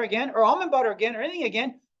peanut butter again or almond butter again or anything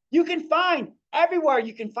again. You can find everywhere.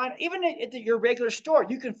 You can find, even at your regular store,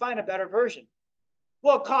 you can find a better version.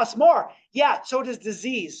 Well, it costs more. Yeah, so does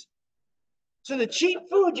disease. So the cheap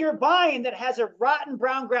food you're buying that has a rotten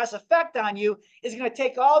brown grass effect on you is going to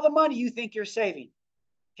take all the money you think you're saving.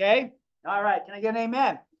 Okay? All right. Can I get an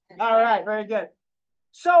amen? All right. Very good.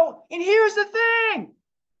 So, and here's the thing.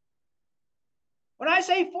 When I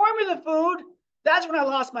say formula food, that's when I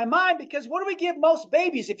lost my mind, because what do we give most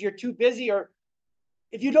babies if you're too busy or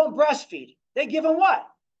if you don't breastfeed? They give them what?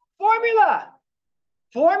 Formula.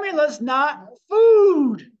 Formula's not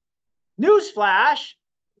food. Newsflash.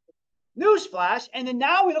 Newsflash. And then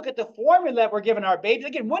now we look at the formula that we're giving our babies.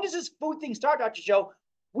 Again, when does this food thing start, Dr. Joe?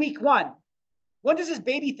 Week 1. When does this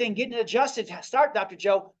baby thing getting adjusted start, Dr.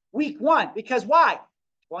 Joe? Week 1. Because why?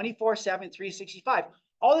 24/7, 365.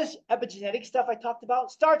 All this epigenetic stuff I talked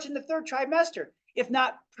about starts in the 3rd trimester, if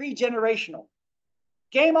not pre-generational.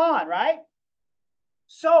 Game on, right?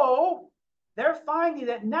 So they're finding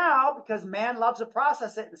that now, because man loves to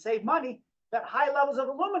process it and save money, that high levels of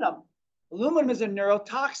aluminum. Aluminum is a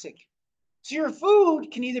neurotoxic. So your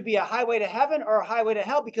food can either be a highway to heaven or a highway to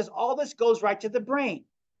hell, because all this goes right to the brain.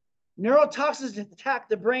 Neurotoxins attack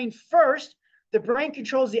the brain first. The brain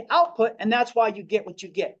controls the output, and that's why you get what you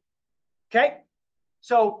get. Okay?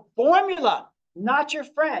 So formula, not your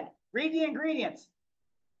friend. Read the ingredients.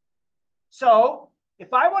 So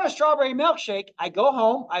if I want a strawberry milkshake, I go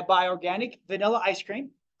home, I buy organic vanilla ice cream,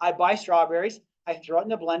 I buy strawberries, I throw it in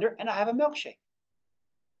the blender, and I have a milkshake.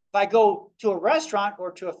 If I go to a restaurant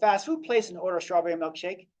or to a fast food place and order a strawberry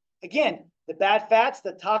milkshake, again, the bad fats,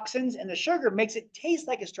 the toxins, and the sugar makes it taste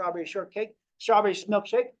like a strawberry shortcake, strawberry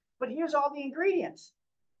milkshake, but here's all the ingredients.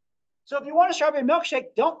 So if you want a strawberry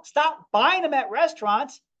milkshake, don't stop buying them at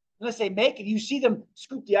restaurants. unless they make it. You see them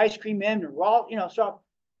scoop the ice cream in and raw, so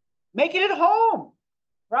make it at home,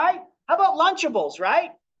 right? How about Lunchables,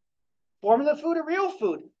 right? Formula food or real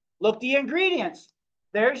food. Look the ingredients.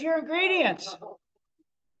 There's your ingredients.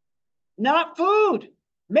 Not food.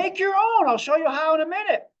 Make your own. I'll show you how in a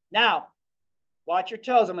minute. Now, watch your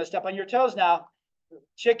toes. I'm going to step on your toes now.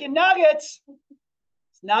 Chicken nuggets.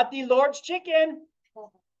 It's not the Lord's chicken.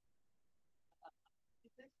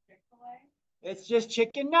 It's just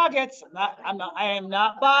chicken nuggets. I am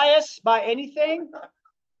not biased by anything.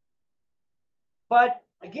 But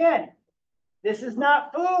again, this is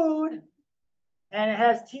not food, and it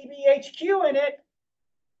has TBHQ in it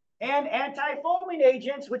and anti-foaming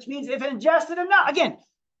agents, which means if ingested enough, again,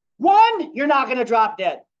 one, you're not going to drop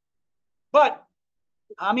dead. But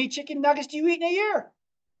how many chicken nuggets do you eat in a year?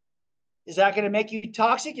 Is that going to make you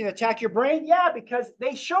toxic and attack your brain? Yeah, because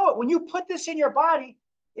they show it. When you put this in your body,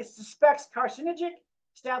 it suspects carcinogenic,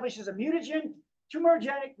 establishes a mutagen,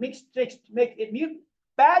 tumorigenic, makes it mute,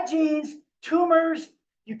 bad genes, tumors,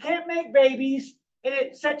 you can't make babies, and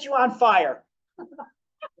it sets you on fire.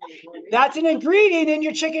 That's an ingredient in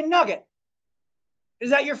your chicken nugget.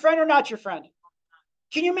 Is that your friend or not your friend?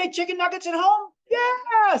 Can you make chicken nuggets at home?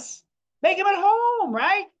 Yes. Make them at home,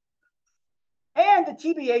 right? And the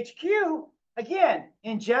TBHQ, again,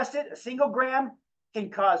 ingested, a single gram can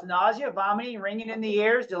cause nausea, vomiting, ringing in the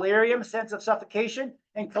ears, delirium, sense of suffocation,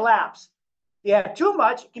 and collapse. If you have too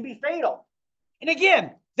much, it can be fatal. And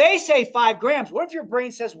again, they say 5 grams. What if your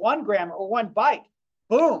brain says 1 gram or 1 bite?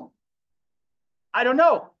 Boom. I don't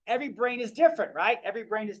know. Every brain is different, right? Every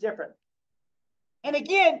brain is different. And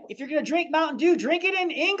again, if you're going to drink Mountain Dew, drink it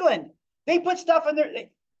in England. They put stuff in their,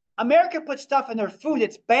 America puts stuff in their food.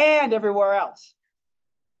 It's banned everywhere else.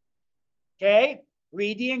 Okay?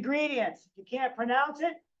 Read the ingredients. If you can't pronounce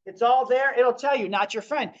it, it's all there. It'll tell you, not your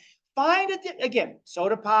friend. Find it, again,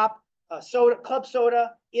 soda pop, club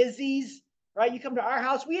soda, Izzy's, right? You come to our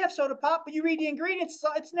house, we have soda pop, but you read the ingredients,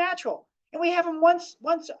 it's natural. And we have them once,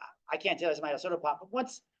 I can't tell you it's my soda pop, but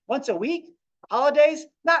once a week, holidays,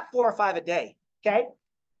 not 4 or 5 a day, okay?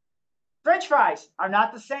 French fries are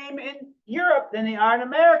not the same in Europe than they are in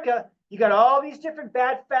America. You got all these different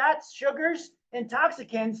bad fats, sugars,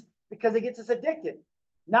 intoxicants because it gets us addicted.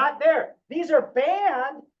 Not there. These are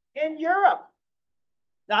banned in Europe.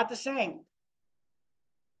 Not the same.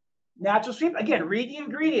 Natural sweet, again, read the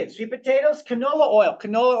ingredients. Sweet potatoes, canola oil.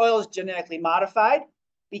 Canola oil is genetically modified.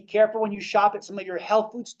 Be careful when you shop at some of your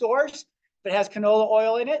health food stores. If it has canola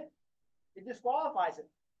oil in it, it disqualifies it.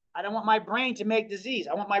 I don't want my brain to make disease.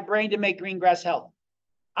 I want my brain to make green grass health.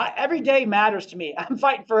 Every day matters to me. I'm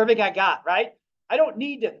fighting for everything I got, right? I don't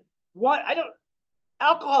need to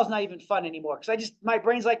alcohol is not even fun anymore because my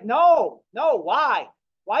brain's like, no, why?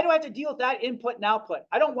 Why do I have to deal with that input and output?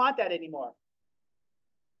 I don't want that anymore.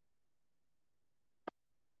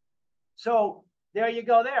 So there you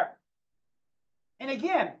go there. And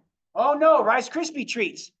again, oh no, Rice Krispie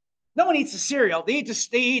treats. No one eats the cereal. They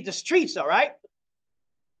eat the treats though, right?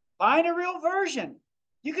 Find a real version.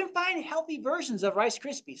 You can find healthy versions of Rice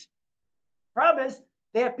Krispies. Problem is,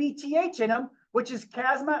 they have BTH in them, which is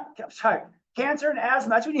cancer and asthma.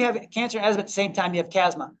 That's when you have cancer and asthma at the same time you have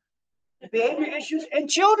asthma. Behavior issues in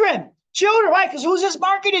children. Children, right? Because who's this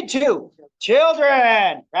marketed to?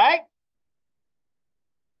 Children, right?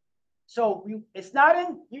 So it's not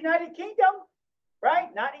in United Kingdom,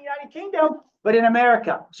 right? Not in United Kingdom, but in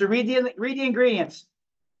America. So read the ingredients.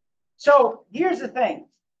 So here's the thing.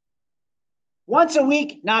 Once a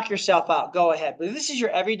week, knock yourself out. Go ahead. But if this is your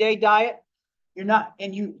everyday diet, you're not,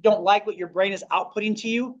 and you don't like what your brain is outputting to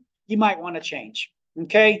you, you might want to change.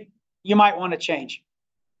 Okay? You might want to change.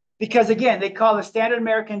 Because again, they call the standard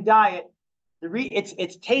American diet,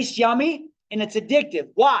 it tastes yummy and it's addictive.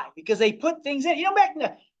 Why? Because they put things in. Back in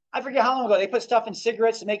I forget how long ago, they put stuff in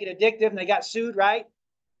cigarettes to make it addictive and they got sued, right?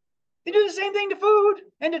 They do the same thing to food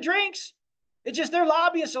and to drinks. It's just their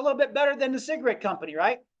lobbyists are a little bit better than the cigarette company,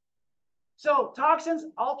 right? So toxins,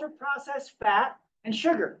 ultra-processed fat, and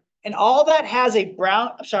sugar. And all that has a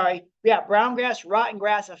brown grass, rotten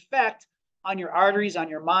grass effect on your arteries, on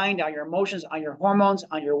your mind, on your emotions, on your hormones,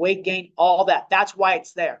 on your weight gain, all that. That's why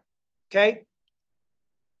it's there, okay?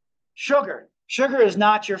 Sugar. Sugar is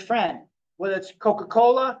not your friend. Whether it's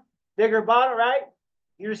Coca-Cola, bigger bottle, right?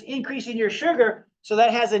 You're just increasing your sugar, so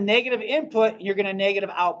that has a negative input, and you're going to negative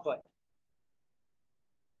output.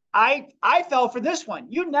 I fell for this one.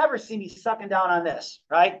 You never see me sucking down on this,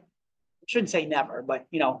 right? I shouldn't say never, but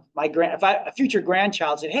if a future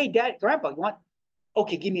grandchild said, "Hey, Dad, Grandpa, you want?"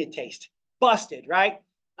 Okay, give me a taste. Busted, right?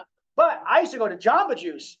 But I used to go to Jamba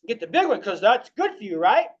Juice and get the big one because that's good for you,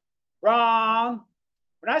 right? Wrong.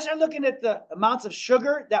 When I started looking at the amounts of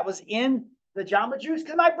sugar that was in the Jamba Juice,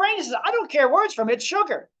 because my brain says, I don't care where it's from, it's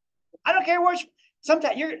sugar. I don't care where it's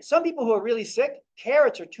sometimes some people who are really sick,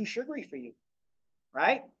 carrots are too sugary for you,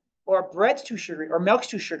 right? Or bread's too sugary, or milk's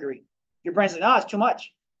too sugary. Your brain's like, no, it's too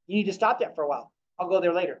much. You need to stop that for a while. I'll go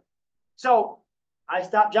there later. So I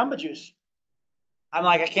stopped Jamba Juice. I'm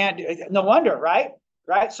like, I can't do it. No wonder, right?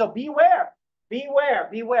 Right? So beware, beware,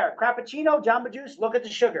 beware. Crappuccino, Jamba Juice, look at the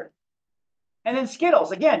sugar. And then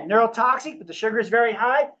Skittles, again, neurotoxic, but the sugar is very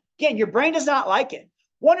high. Again, your brain does not like it.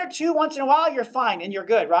 One or two once in a while, you're fine and you're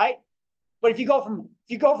good, right? But if you go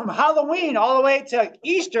from Halloween all the way to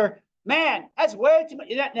Easter, man, that's way too much.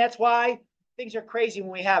 That's why things are crazy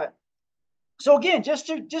when we have it. So again, just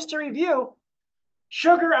to review,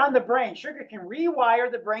 sugar on the brain. Sugar can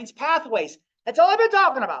rewire the brain's pathways. That's all I've been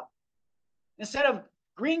talking about. Instead of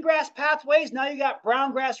green grass pathways, now you got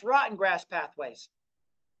brown grass, rotten grass pathways.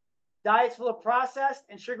 Diets full of processed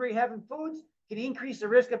and sugary heavy foods can increase the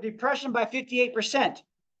risk of depression by 58%.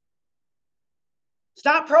 It's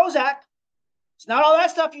not Prozac. It's not all that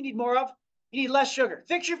stuff you need more of. You need less sugar.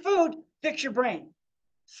 Fix your food, fix your brain.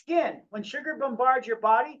 Skin. When sugar bombards your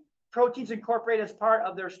body, proteins incorporate as part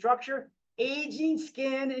of their structure, aging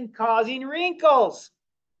skin and causing wrinkles.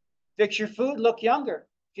 Fix your food, look younger,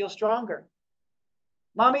 feel stronger.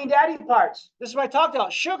 Mommy and daddy parts. This is what I talked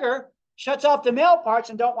about. Sugar shuts off the male parts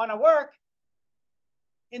and don't want to work.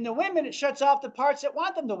 In the women, it shuts off the parts that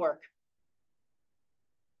want them to work.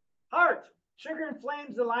 Heart. Sugar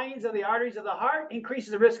inflames the linings of the arteries of the heart,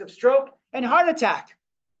 increases the risk of stroke and heart attack.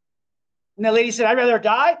 And the lady said, I'd rather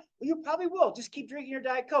die. Well, you probably will. Just keep drinking your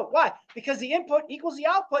Diet Coke. Why? Because the input equals the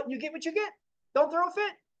output and you get what you get. Don't throw a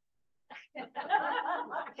fit.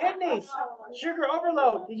 Kidneys. Sugar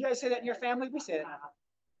overload. Did you guys say that in your family? We said it.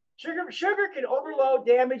 Sugar can overload,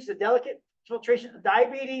 damage the delicate filtration.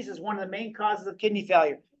 Diabetes is one of the main causes of kidney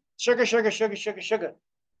failure. Sugar, sugar, sugar, sugar, sugar.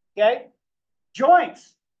 Okay?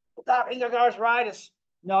 Joints. Stop arthritis.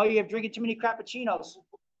 No, you have drinking too many crappuccinos,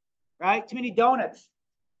 right? Too many donuts.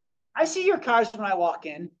 I see your cars when I walk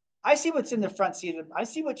in. I see what's in the front seat. I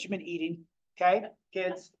see what you've been eating. Okay,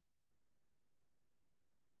 kids.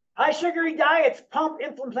 High sugary diets pump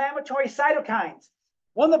inflammatory cytokines.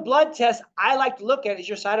 One of the blood tests I like to look at is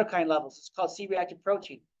your cytokine levels. It's called C-reactive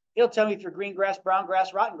protein. It'll tell me if you're green grass, brown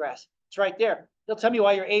grass, rotten grass. It's right there. It'll tell me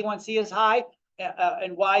why your A1C is high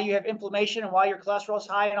and why you have inflammation and why your cholesterol is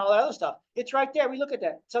high and all that other stuff. It's right there. We look at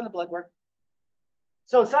that. It's on the blood work.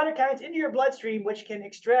 So cytokines into your bloodstream, which can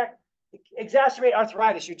exacerbate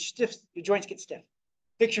arthritis. Your joints get stiff.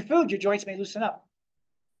 Fix your food, your joints may loosen up.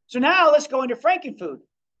 So now let's go into Frankenfood.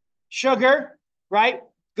 Sugar, right?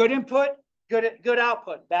 Good input, good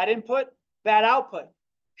output. Bad input, bad output.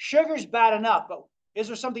 Sugar's bad enough, but is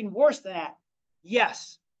there something worse than that?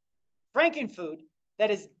 Yes. Frankenfood that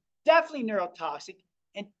is definitely neurotoxic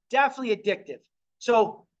and definitely addictive.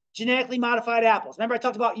 So genetically modified apples. Remember I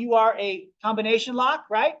talked about you are a combination lock,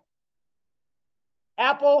 right?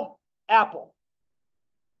 Apple, apple.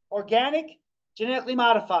 Organic, genetically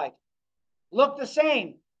modified. Look the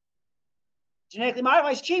same. Genetically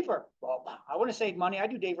modified is cheaper. Well, I want to save money. I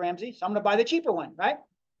do Dave Ramsey, so I'm going to buy the cheaper one, right?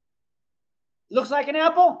 Looks like an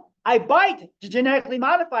apple. I bite the genetically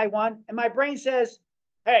modified one, and my brain says,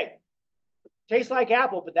 hey, tastes like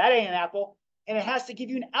apple, but that ain't an apple. And it has to give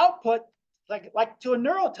you an output like to a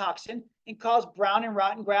neurotoxin and cause brown and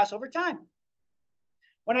rotten grass over time.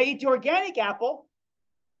 When I eat the organic apple,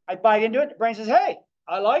 I bite into it. The brain says, hey,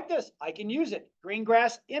 I like this. I can use it. Green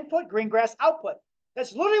grass input, green grass output.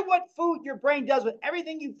 That's literally what food your brain does with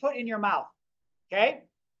everything you put in your mouth. Okay?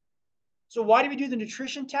 So why do we do the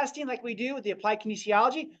nutrition testing like we do with the applied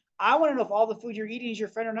kinesiology? I want to know if all the food you're eating is your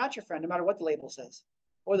friend or not your friend, no matter what the label says,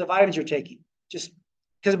 or the vitamins you're taking. Just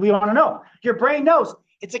because we want to know. Your brain knows.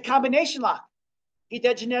 It's a combination lock. Eat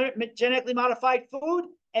that genetically modified food,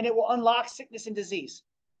 and it will unlock sickness and disease.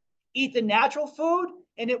 Eat the natural food,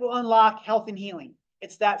 and it will unlock health and healing.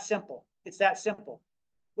 It's that simple. It's that simple.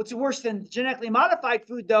 What's worse than genetically modified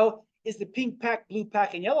food, though, is the pink pack, blue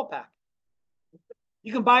pack, and yellow pack.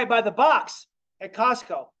 You can buy it by the box at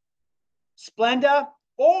Costco. Splenda,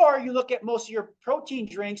 or you look at most of your protein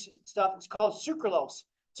drinks and stuff, it's called sucralose.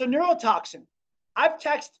 It's a neurotoxin. I've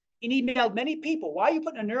texted and emailed many people, why are you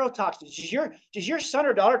putting a neurotoxin? Does your son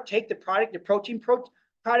or daughter take the protein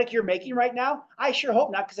product you're making right now? I sure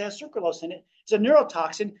hope not, because it has sucralose in it. It's a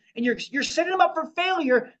neurotoxin, and you're setting them up for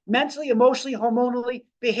failure mentally, emotionally, hormonally,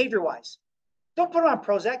 behavior-wise. Don't put on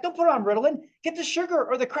Prozac. Don't put on Ritalin. Get the sugar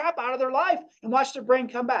or the crap out of their life and watch their brain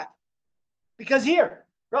come back. Because here,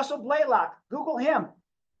 Russell Blaylock, Google him.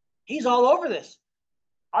 He's all over this.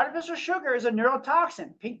 Artificial sugar is a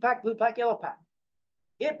neurotoxin. Pink pack, blue pack, yellow pack.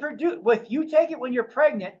 If you take it when you're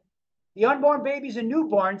pregnant, the unborn babies and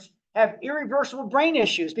newborns have irreversible brain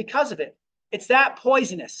issues because of it. It's that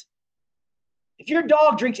poisonous. If your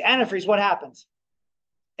dog drinks antifreeze, what happens?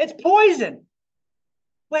 It's poison.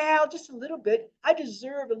 Well, just a little bit. I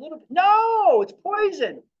deserve a little bit. No, it's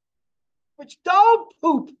poison. It's dog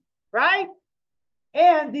poop, right?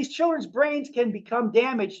 And these children's brains can become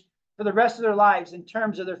damaged for the rest of their lives in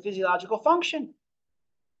terms of their physiological function.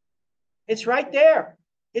 It's right there.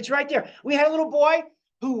 It's right there. We had a little boy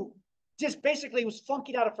who just basically was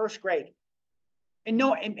flunking out of first grade. And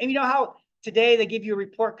you know how today they give you a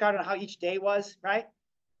report card on how each day was, right?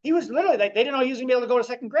 He was literally like, they didn't know he was going to be able to go to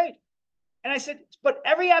second grade. And I said, but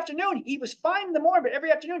every afternoon, he was fine in the morning, but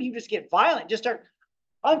every afternoon he would just get violent, just start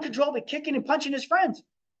uncontrollably kicking and punching his friends.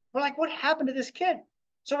 We're like, what happened to this kid?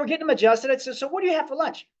 So we're getting him adjusted. I said, so what do you have for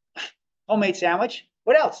lunch? Homemade sandwich.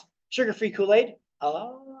 What else? Sugar-free Kool-Aid.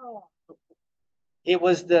 Oh. It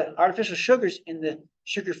was the artificial sugars in the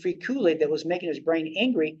sugar-free Kool-Aid that was making his brain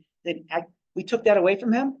angry. Then we took that away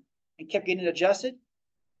from him and kept getting it adjusted.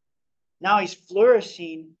 Now he's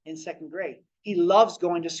flourishing in second grade. He loves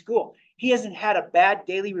going to school. He hasn't had a bad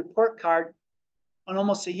daily report card on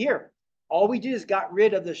almost a year. All we did is got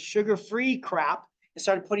rid of the sugar-free crap and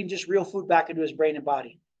started putting just real food back into his brain and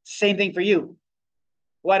body. Same thing for you.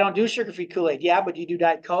 Well, I don't do sugar-free Kool-Aid. Yeah, but do you do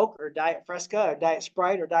Diet Coke or Diet Fresca or Diet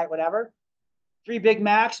Sprite or Diet whatever? 3 Big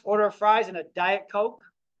Macs, order of fries, and a Diet Coke.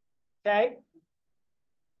 Okay?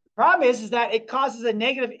 The problem is that it causes a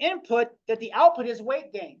negative input that the output is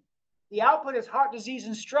weight gain. The output is heart disease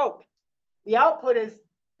and stroke. The output is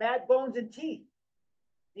bad bones and teeth.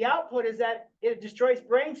 The output is that it destroys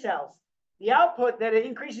brain cells. The output that it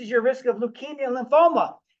increases your risk of leukemia and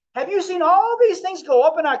lymphoma. Have you seen all these things go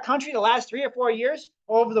up in our country the last 3 or 4 years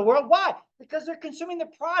all over the world? Why? Because they're consuming the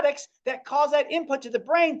products that cause that input to the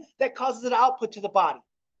brain that causes an output to the body.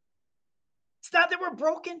 It's not that we're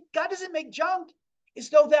broken. God doesn't make junk. It's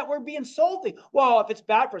though that we're being sold things. Well, if it's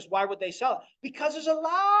bad for us, why would they sell it? Because there's a lot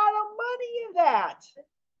of money in that.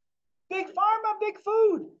 Big pharma, big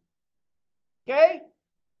food. Okay?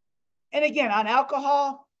 And again, on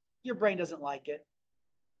alcohol, your brain doesn't like it.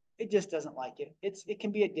 It just doesn't like it. It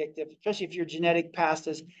can be addictive, especially if your genetic past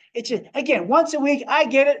is. It's just, again, once a week, I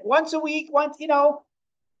get it. Once a week,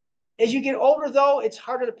 as you get older, though, it's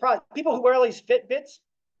harder to process. People who wear all these Fitbits,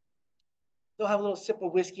 they'll have a little sip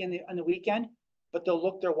of whiskey on the weekend, but they'll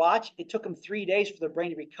look their watch. It took them 3 days for their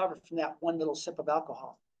brain to recover from that one little sip of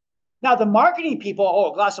alcohol. Now, the marketing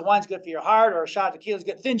people, a glass of wine's good for your heart, or a shot of tequila's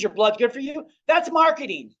good, thins your blood's good for you. That's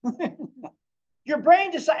marketing. Your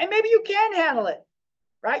brain decides, and maybe you can handle it,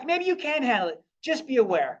 right? Maybe you can handle it. Just be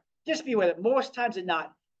aware. Just be aware that most times than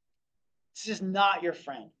not, this is not your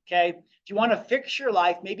friend, okay? If you want to fix your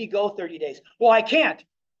life, maybe go 30 days. Well, I can't.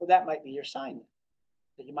 Well, that might be your sign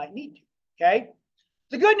that you might need to, okay?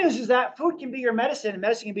 The good news is that food can be your medicine and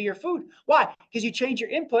medicine can be your food. Why? Because you change your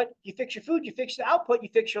input, you fix your food, you fix the output, you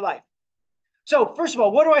fix your life. So first of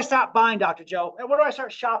all, what do I stop buying, Dr. Joe? And what do I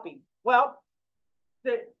start shopping? Well,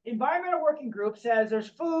 the Environmental Working Group says there's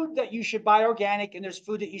food that you should buy organic and there's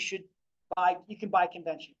food that you can buy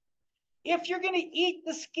conventional. If you're going to eat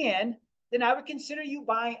the skin, then I would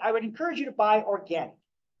encourage you to buy organic.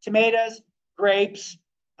 Tomatoes, grapes,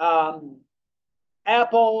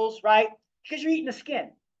 apples, right? Because you're eating the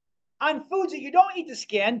skin. On foods that you don't eat the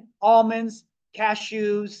skin, almonds,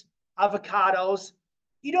 cashews, avocados,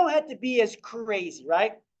 you don't have to be as crazy,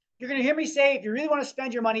 right? You're going to hear me say, if you really want to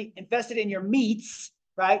spend your money, invest it in your meats,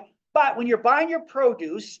 right? But when you're buying your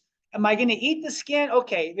produce, am I going to eat the skin?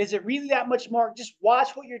 Okay, is it really that much more? Just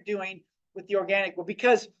watch what you're doing with the organic. Well,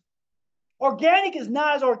 because organic is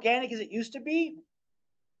not as organic as it used to be.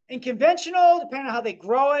 And conventional, depending on how they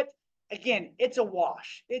grow it, again, it's a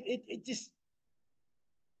wash. It just,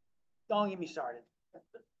 don't get me started.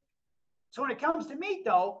 So when it comes to meat,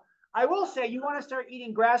 though, I will say you want to start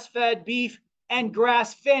eating grass-fed beef and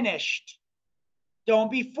grass-finished. Don't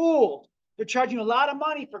be fooled. They're charging you a lot of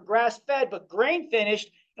money for grass-fed, but grain-finished.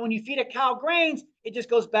 And when you feed a cow grains, it just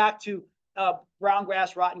goes back to brown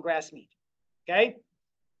grass, rotten grass meat. Okay?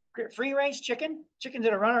 Free-range chickens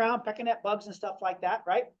that are running around pecking at bugs and stuff like that,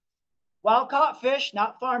 right? Wild-caught fish,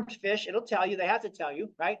 not farmed fish. It'll tell you. They have to tell you,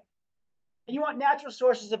 right? And you want natural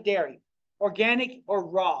sources of dairy, organic or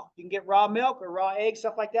raw. You can get raw milk or raw eggs,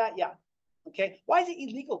 stuff like that. Yeah. Okay. Why is it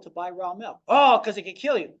illegal to buy raw milk? Oh, because it could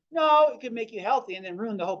kill you. No, it could make you healthy and then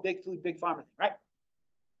ruin the whole big food, big pharma thing, right?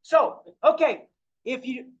 So, okay. If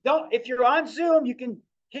you're on Zoom, you can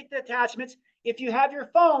hit the attachments. If you have your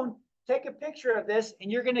phone, take a picture of this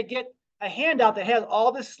and you're going to get a handout that has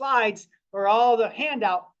all the slides or all the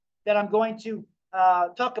handout that I'm going to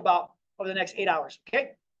talk about over the next 8 hours.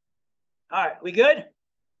 Okay. All right. We good?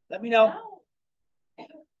 Let me know.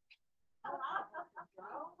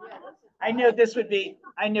 I knew this would be,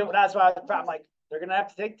 I knew that's why I'm like, they're going to have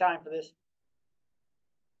to take time for this. If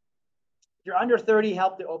you're under 30,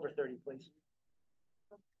 help the over 30, please.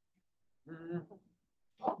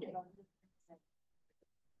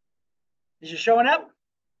 Is you showing up?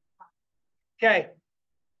 Okay.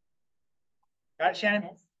 Got it, Shannon?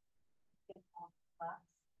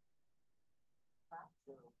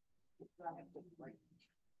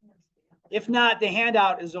 If not, the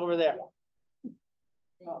handout is over there.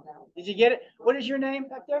 Did you get it? What is your name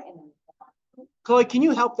back there? Chloe, can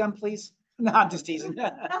you help them, please? No, I'm just teasing.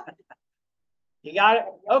 You got it?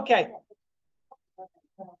 Okay.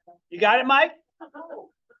 You got it, Mike?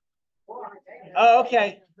 Oh,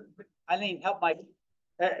 okay. Eileen, help Mike.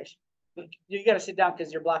 You got to sit down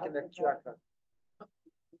because you're blocking the QR code.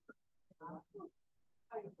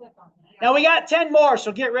 Now we got 10 more,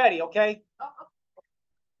 so get ready, okay?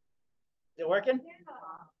 Is it working?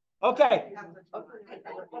 Okay. All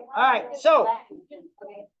right, so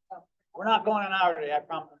we're not going an hour today, I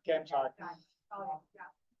promise. Okay, I'm sorry.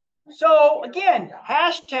 So again,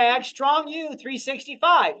 hashtag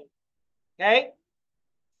StrongU365. Okay.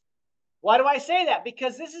 Why do I say that?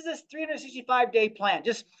 Because this is a 365-day plan.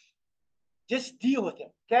 Just deal with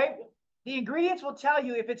it. Okay. The ingredients will tell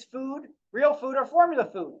you if it's food, real food, or formula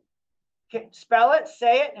food. Okay. Spell it,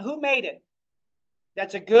 say it, and who made it.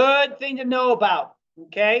 That's a good thing to know about.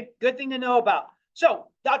 Okay. Good thing to know about. So,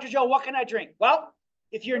 Dr. Joe, what can I drink? Well,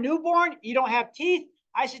 if you're newborn, you don't have teeth,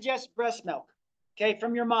 I suggest breast milk. Okay,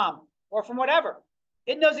 from your mom or from whatever.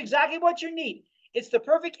 It knows exactly what you need. It's the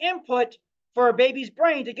perfect input for a baby's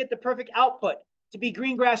brain to get the perfect output, to be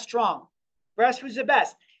green grass strong. Breastfeed's the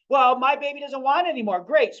best. Well, my baby doesn't want it anymore.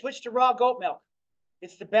 Great, switch to raw goat milk.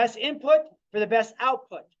 It's the best input for the best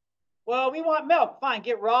output. Well, we want milk. Fine,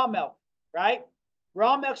 get raw milk, right?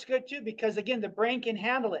 Raw milk's good too because, again, the brain can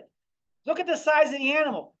handle it. Look at the size of the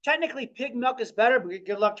animal. Technically, pig milk is better, but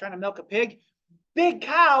good luck trying to milk a pig. Big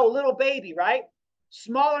cow, little baby, right?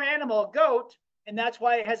 Smaller animal, a goat, and that's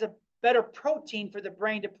why it has a better protein for the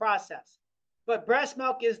brain to process. But breast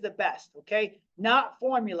milk is the best, okay? Not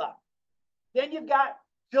formula. Then you've got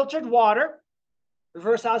filtered water,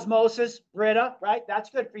 reverse osmosis, Brita, right? That's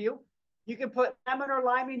good for you. You can put lemon or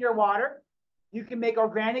lime in your water. You can make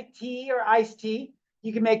organic tea or iced tea.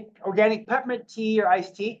 You can make organic peppermint tea or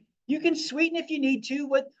iced tea. You can sweeten if you need to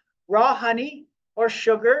with raw honey or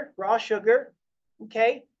sugar, raw sugar,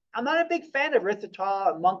 okay? I'm not a big fan of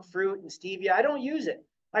erythritol and monk fruit and stevia. I don't use it.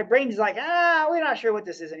 My brain's like, we're not sure what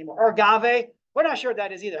this is anymore. Or agave, we're not sure what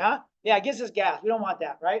that is either, huh? Yeah, it gives us gas. We don't want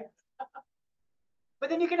that, right? But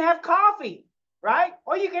then you can have coffee, right?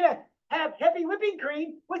 Or you can have heavy whipping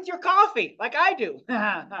cream with your coffee, like I do.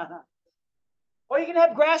 Or you can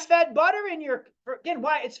have grass-fed butter in your, again,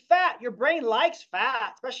 why? It's fat. Your brain likes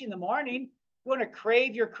fat, especially in the morning. You want to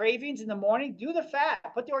crave your cravings in the morning, do the fat.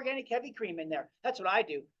 Put the organic heavy cream in there. That's what I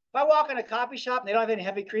do. If I walk in a coffee shop and they don't have any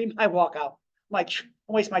heavy cream, I walk out. I'm like, don't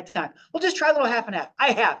waste my time. We'll just try a little half and half.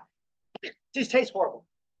 I have. It just tastes horrible.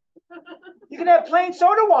 You can have plain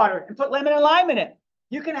soda water and put lemon and lime in it.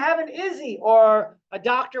 You can have an Izzy or a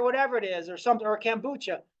Dr. whatever it is or something, or a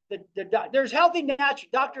kombucha. There's healthy natural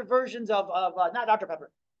doctor versions of not Dr.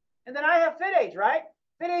 Pepper. And then I have FitAids, right?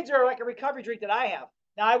 FitAids are like a recovery drink that I have.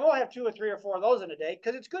 Now I will have 2 or 3 or 4 of those in a day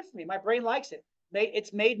because it's good for me. My brain likes it.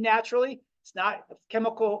 It's made naturally. It's not a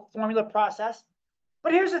chemical formula process.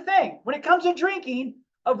 But here's the thing. When it comes to drinking,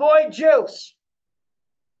 avoid juice.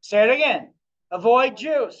 Say it again. Avoid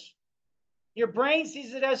juice. Your brain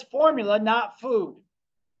sees it as formula, not food.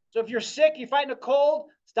 So if you're sick, you're fighting a cold,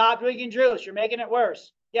 stop drinking juice. You're making it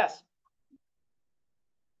worse. Yes.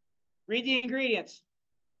 Read the ingredients.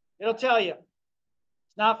 It'll tell you.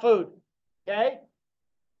 It's not food. Okay?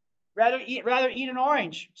 Rather eat an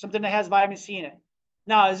orange, something that has vitamin C in it.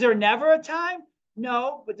 Now, is there never a time?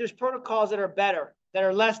 No, but there's protocols that are better, that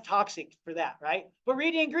are less toxic for that, right? But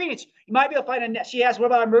read the ingredients. You might be able to find she asked, what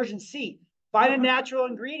about immersion C? Find a natural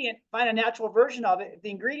ingredient, find a natural version of it. If the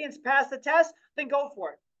ingredients pass the test, then go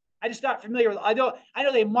for it. I'm just not familiar with it. I know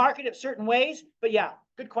they market it certain ways, but yeah,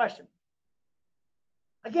 good question.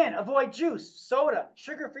 Again, avoid juice, soda,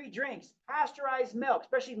 sugar-free drinks, pasteurized milk,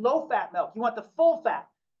 especially low-fat milk. You want the full fat.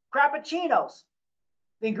 Frappuccinos.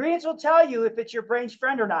 The ingredients will tell you if it's your brain's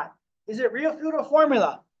friend or not. Is it real food or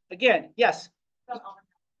formula? Again, yes.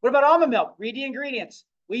 What about almond milk? Read the ingredients.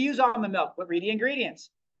 We use almond milk, but read the ingredients.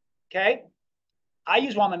 Okay? I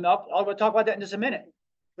use almond milk. I'll talk about that in just a minute.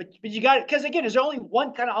 But you got it, because again, is there only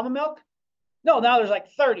one kind of almond milk? No, now there's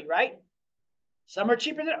like 30, right? Some are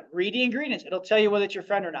cheaper than, read the ingredients. It'll tell you whether it's your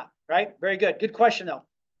friend or not, right? Very good. Good question though.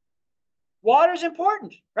 Water is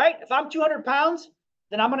important, right? If I'm 200 pounds,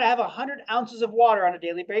 then I'm going to have 100 ounces of water on a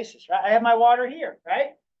daily basis, right? I have my water here,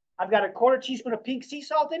 right? I've got a quarter teaspoon of pink sea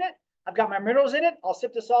salt in it. I've got my minerals in it. I'll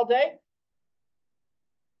sip this all day.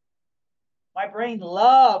 My brain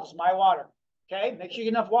loves my water, okay? Make sure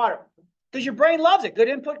you get enough water because your brain loves it. Good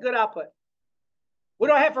input, good output. What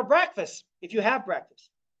do I have for breakfast? If you have breakfast,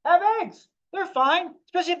 have eggs. They're fine,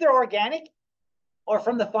 especially if they're organic or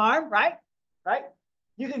from the farm, right? Right?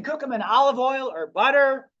 You can cook them in olive oil or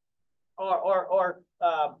butter or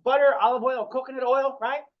butter, olive oil, coconut oil,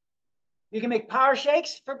 right? You can make power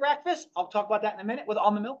shakes for breakfast. I'll talk about that in a minute with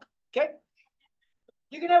almond milk, okay?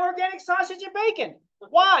 You can have organic sausage and bacon.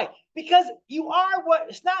 Why? Because you are what,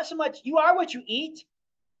 it's not so much you are what you eat,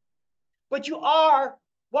 but you are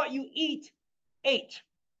what you eat ate.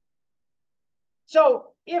 So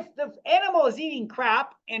if the animal is eating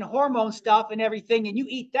crap and hormone stuff and everything, and you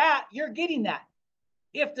eat that, you're getting that.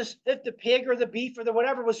 If the pig or the beef or the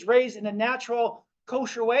whatever was raised in a natural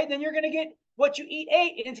kosher way, then you're going to get what you eat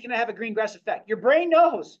ate, and it's going to have a green grass effect. Your brain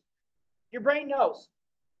knows. Your brain knows.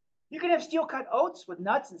 You can have steel cut oats with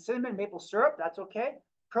nuts and cinnamon and maple syrup. That's okay.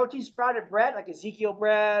 Protein sprouted bread like Ezekiel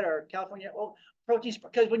bread or California protein,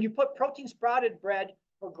 because when you put protein sprouted bread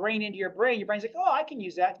or grain into your brain's like, oh, I can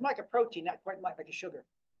use that. It's like a protein, not quite like a sugar.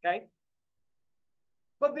 Okay.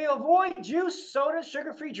 But we avoid juice, soda,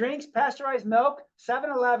 sugar-free drinks, pasteurized milk,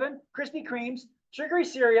 7-Eleven, Krispy Kremes, sugary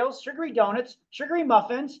cereals, sugary donuts, sugary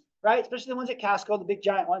muffins, right? Especially the ones at Costco, the big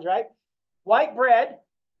giant ones, right? White bread.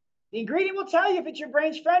 The ingredient will tell you if it's your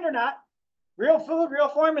brain's friend or not. Real food, real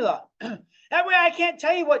formula. That way I can't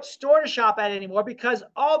tell you what store to shop at anymore because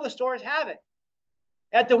all the stores have it.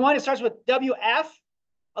 At the one that starts with WF,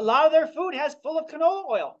 a lot of their food has full of canola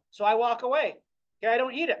oil. So I walk away. Okay, I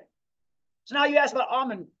don't eat it. So now you ask about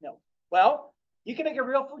almond milk. Well, you can make a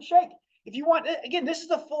real food shake. If you want, again, this is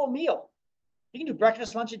a full meal. You can do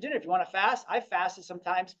breakfast, lunch, and dinner. If you want to fast, I fasted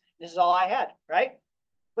sometimes. This is all I had, right?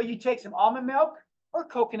 But you take some almond milk or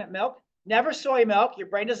coconut milk, never soy milk. Your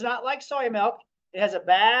brain does not like soy milk. It has a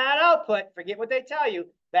bad output. Forget what they tell you.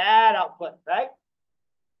 Bad output, right?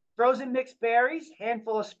 Frozen mixed berries,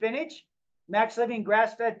 handful of spinach, Max Living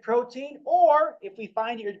grass-fed protein, or if we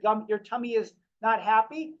find your tummy is not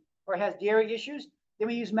happy or has dairy issues, then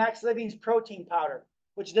we use Max Living's protein powder,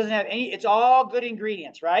 which doesn't have any, it's all good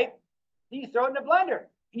ingredients, right? Then you throw it in a blender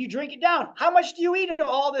and you drink it down. How much do you eat of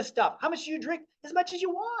all this stuff? How much do you drink? As much as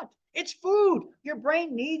you want. It's food. Your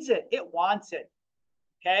brain needs it. It wants it.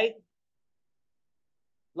 Okay?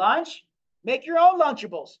 Lunch, make your own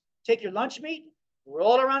Lunchables. Take your lunch meat,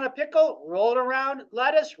 roll it around a pickle, roll it around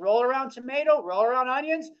lettuce, roll it around tomato, roll it around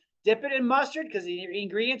onions, dip it in mustard because the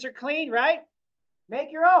ingredients are clean, right?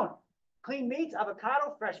 Make your own. Clean meats,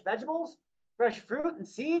 avocado, fresh vegetables, fresh fruit and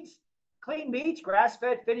seeds, clean meats,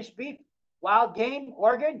 grass-fed, finished beef, wild game,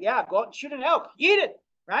 organ. Yeah, go out and shoot an elk. Eat it,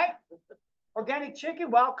 right? Organic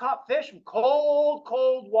chicken, wild-caught fish from cold,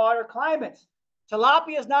 cold water climates.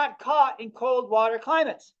 Tilapia is not caught in cold water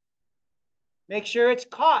climates. Make sure it's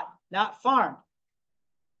caught, not farmed.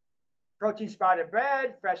 Protein sprouted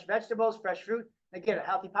bread, fresh vegetables, fresh fruit. Again, a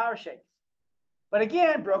healthy power shake. But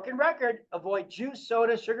again, broken record, avoid juice,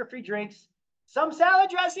 soda, sugar-free drinks, some salad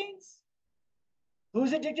dressings.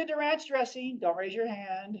 Who's addicted to ranch dressing? Don't raise your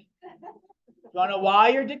hand. You want to know why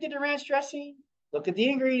you're addicted to ranch dressing? Look at the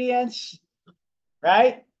ingredients,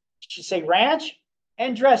 right? It should say ranch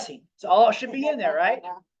and dressing. So all it should be in there, right?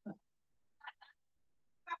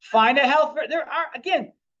 Find a health. There are,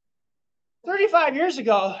 again, 35 years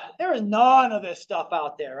ago, there was none of this stuff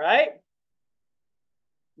out there, right?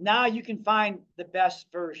 Now you can find the best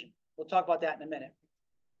version. We'll talk about that in a minute.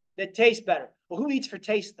 That tastes better. Well, who eats for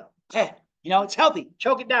taste though? You know, it's healthy.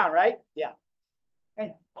 Choke it down, right? Yeah.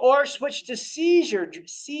 And or switch to Caesar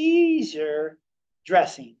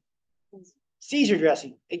dressing. Caesar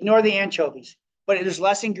dressing. Ignore the anchovies, but there's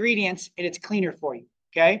less ingredients and it's cleaner for you.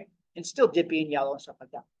 Okay, and still dippy and yellow and stuff like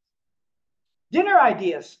that. Dinner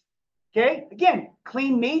ideas. Okay, again,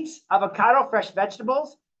 clean meats, avocado, fresh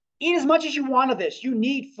vegetables. Eat as much as you want of this. You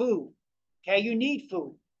need food. Okay, you need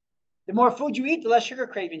food. The more food you eat, the less sugar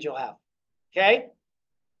cravings you'll have. Okay,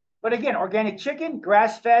 but again, organic chicken,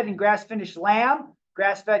 grass-fed and grass-finished lamb,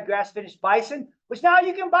 grass-fed, grass-finished bison, which now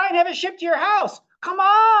you can buy and have it shipped to your house. Come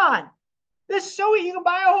on. This is so easy. You can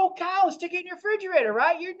buy a whole cow and stick it in your refrigerator,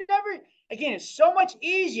 right? You're never, again, it's so much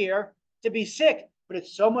easier to be sick, but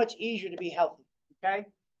it's so much easier to be healthy. Okay.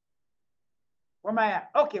 Where am I at?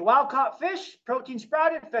 Okay, wild-caught fish, protein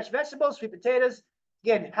sprouted, fresh vegetables, sweet potatoes.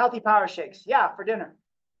 Again, healthy power shakes. Yeah, for dinner.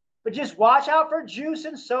 But just watch out for juice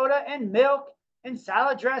and soda and milk and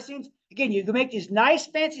salad dressings. Again, you can make these nice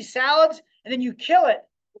fancy salads and then you kill it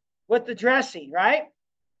with the dressing, right?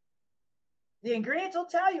 The ingredients will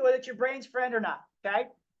tell you whether it's your brain's friend or not, okay?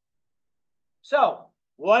 So,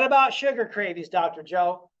 what about sugar cravings, Dr.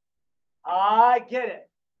 Joe? I get it.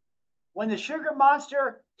 When the sugar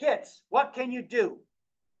monster hits, what can you do?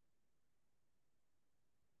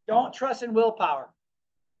 Don't trust in willpower.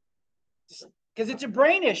 Because it's a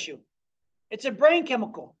brain issue. It's a brain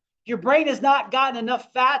chemical. Your brain has not gotten enough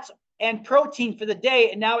fats and protein for the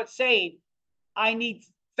day, and now it's saying, I need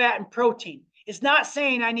fat and protein. It's not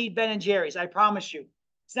saying I need Ben and Jerry's, I promise you.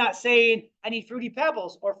 It's not saying I need Fruity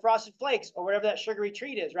Pebbles or Frosted Flakes or whatever that sugary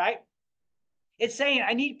treat is, right? It's saying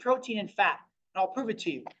I need protein and fat, and I'll prove it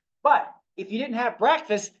to you. But if you didn't have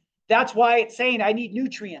breakfast, that's why it's saying I need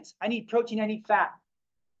nutrients. I need protein, I need fat.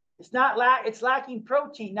 It's lacking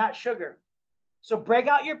protein, not sugar. So break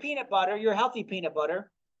out your peanut butter, your healthy peanut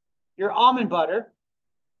butter, your almond butter,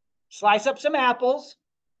 slice up some apples,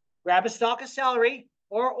 grab a stalk of celery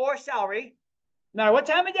or celery, no matter what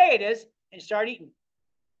time of day it is, and start eating.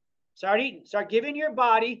 Start eating. Start giving your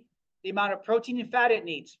body the amount of protein and fat it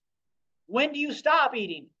needs. When do you stop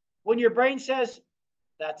eating? When your brain says,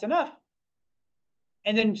 that's enough.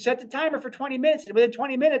 And then set the timer for 20 minutes, and within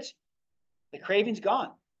 20 minutes, the craving's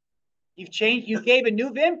gone. You gave a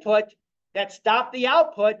new input that stopped the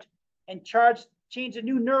output and changed a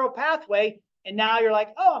new neural pathway, and now you're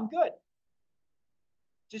like, oh, I'm good.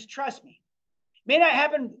 Just trust me. May not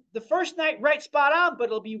happen the first night right spot on, but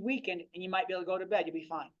it'll be weakened, and you might be able to go to bed. You'll be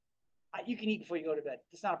fine. You can eat before you go to bed.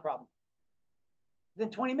 It's not a problem. Then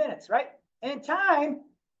 20 minutes, right? And in time,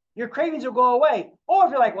 your cravings will go away. Or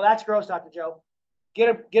if you're like, well, that's gross, Dr. Joe,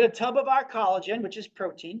 get a tub of our collagen, which is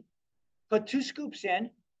protein, put 2 scoops in,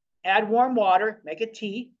 add warm water, make a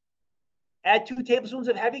tea, add 2 tablespoons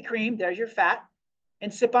of heavy cream, there's your fat,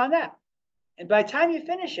 and sip on that. And by the time you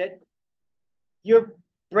finish it, your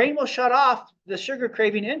brain will shut off the sugar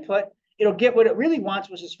craving input. It'll get what it really wants,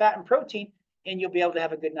 which is fat and protein, and you'll be able to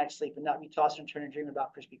have a good night's sleep and not be tossing and turning dreaming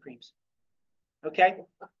about Krispy Kremes. Okay?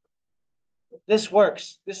 This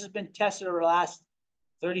works. This has been tested over the last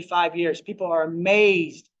 35 years. People are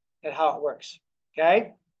amazed at how it works.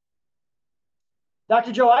 Okay?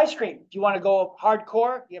 Dr. Joe ice cream. Do you want to go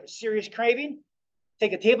hardcore? You have a serious craving?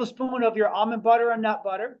 Take a tablespoon of your almond butter or nut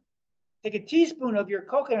butter. Take a teaspoon of your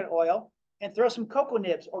coconut oil and throw some cocoa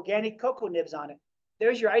nibs, organic cocoa nibs on it.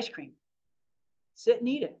 There's your ice cream. Sit and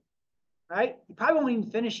eat it. Right? You probably won't even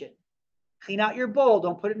finish it. Clean out your bowl.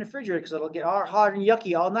 Don't put it in the refrigerator because it'll get all hard and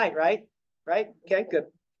yucky all night, right? Right? Okay, good.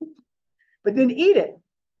 But then eat it.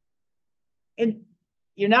 And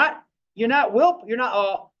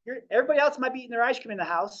everybody else might be eating their ice cream in the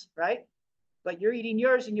house, right? But you're eating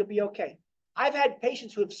yours and you'll be okay. I've had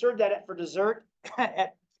patients who have served that for dessert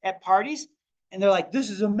at parties, and they're like, this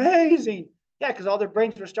is amazing. Yeah, because all their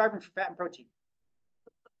brains were starving for fat and protein.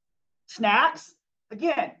 Snacks.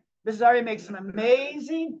 Again, Mrs. Aria makes some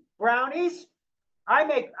amazing brownies. I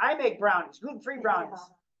make brownies, gluten-free brownies.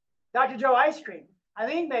 Dr. Joe ice cream.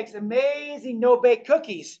 Eileen makes amazing no-bake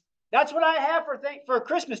cookies. That's what I have for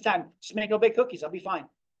Christmas time. Just make no-bake cookies. I'll be fine.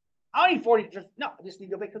 I don't need 40. No, I just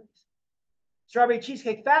need no-bake cookies. Strawberry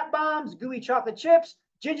cheesecake fat bombs, gooey chocolate chips,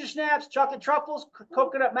 ginger snaps, chocolate truffles,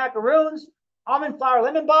 coconut macaroons, almond flour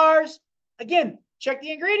lemon bars. Again, check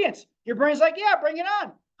the ingredients. Your brain's like, yeah, bring it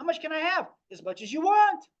on. How much can I have? As much as you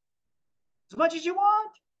want. As much as you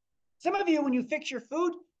want. Some of you, when you fix your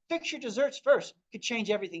food, fix your desserts first. It could change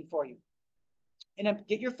everything for you. And then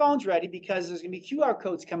get your phones ready because there's going to be QR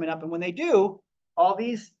codes coming up. And when they do, all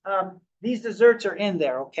these desserts are in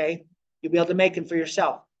there, okay? You'll be able to make them for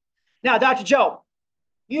yourself. Now, Dr. Joe,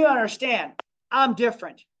 you understand, I'm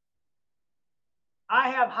different. I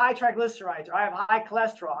have high triglycerides, or I have high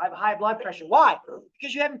cholesterol, I have high blood pressure. Why?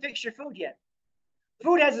 Because you haven't fixed your food yet.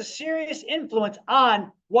 Food has a serious influence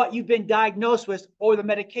on what you've been diagnosed with or the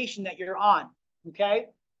medication that you're on, okay?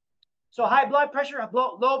 So high blood pressure,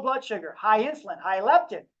 low blood sugar, high insulin, high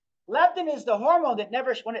leptin. Leptin is the hormone that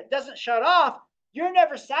never, when it doesn't shut off, you're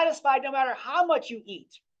never satisfied no matter how much you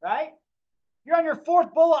eat, right? You're on your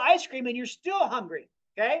 4th bowl of ice cream and you're still hungry,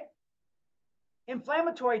 okay?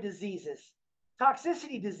 Inflammatory diseases,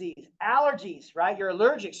 toxicity disease, allergies, right? You're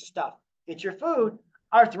allergic to stuff. It's your food.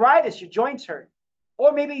 Arthritis, your joints hurt.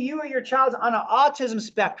 Or maybe you or your child's on an autism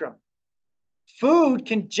spectrum. Food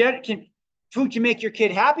can make your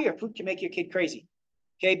kid happy or food can make your kid crazy.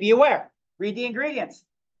 Okay, be aware. Read the ingredients.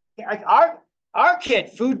 Our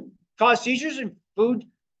kid, food caused seizures and food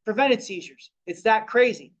prevented seizures. It's that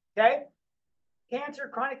crazy, okay? Cancer,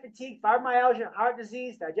 chronic fatigue, fibromyalgia, heart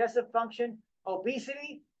disease, digestive function,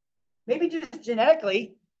 obesity. Maybe just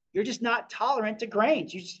genetically, You're just not tolerant to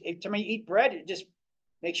grains. Every time you eat bread, it just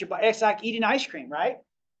makes your body, it's like eating ice cream, right?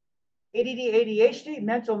 ADD, ADHD,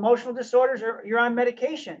 mental emotional disorders, or you're on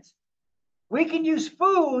medications. We can use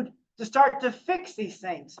food to start to fix these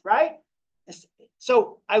things, right?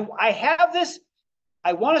 So I have this.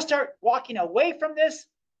 I want to start walking away from this.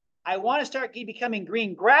 I want to start becoming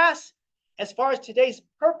green grass. As far as today's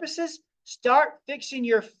purposes, start fixing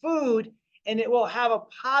your food, and it will have a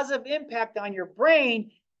positive impact on your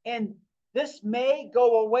brain. And this may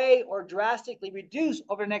go away or drastically reduce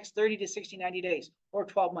over the next 30 to 60, 90 days or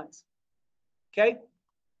 12 months. Okay?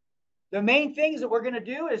 The main things that we're going to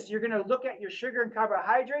do is you're going to look at your sugar and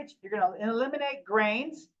carbohydrates. You're going to eliminate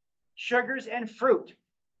grains, sugars, and fruit,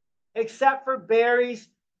 except for berries,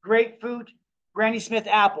 grapefruit, Granny Smith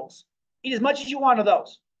apples. Eat as much as you want of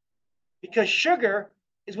those, because sugar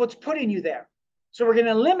is what's putting you there. So we're going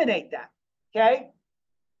to eliminate that. Okay?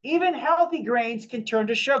 Even healthy grains can turn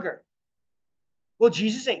to sugar. Well,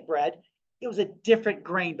 Jesus ate bread. It was a different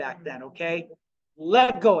grain back then, okay?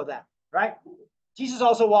 Let go of that, right? Jesus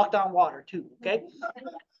also walked on water too, okay?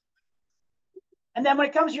 And then when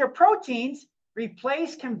it comes to your proteins,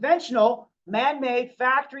 replace conventional, man-made,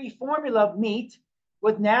 factory formula meat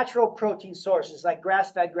with natural protein sources like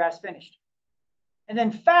grass-fed, grass-finished. And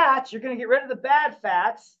then fats, you're going to get rid of the bad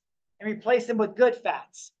fats and replace them with good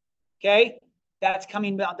fats, okay? That's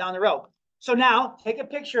coming down the road. So now, take a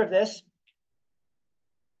picture of this.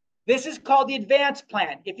 This is called the advanced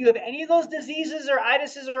plan. If you have any of those diseases or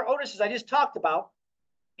itises or otises I just talked about,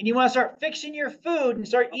 and you want to start fixing your food and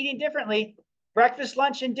start eating differently, breakfast,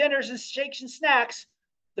 lunch, and dinners, and shakes and snacks,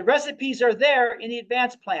 the recipes are there in the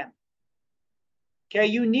advanced plan. Okay,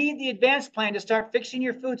 you need the advanced plan to start fixing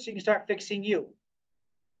your food so you can start fixing you.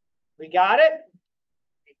 We got it?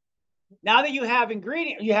 Now that you have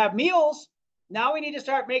ingredients, you have meals, now we need to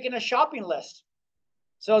start making a shopping list.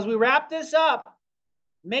 So as we wrap this up,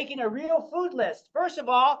 making a real food list. First of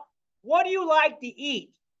all, what do you like to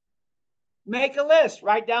eat? Make a list.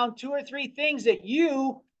 Write down 2 or 3 things that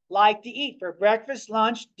you like to eat for breakfast,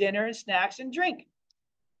 lunch, dinner, and snacks and drink.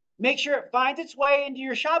 Make sure it finds its way into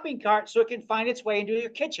your shopping cart so it can find its way into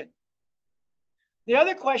your kitchen. The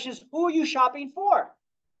other question is, who are you shopping for?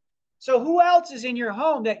 So who else is in your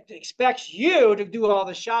home that expects you to do all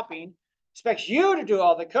the shopping, expects you to do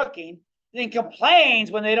all the cooking, and then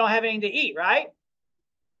complains when they don't have anything to eat, right?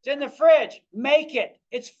 It's in the fridge. Make it.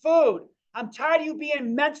 It's food. I'm tired of you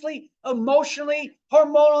being mentally, emotionally,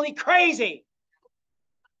 hormonally crazy.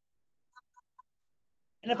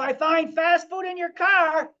 And if I find fast food in your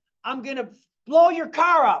car, I'm going to blow your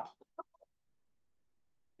car up.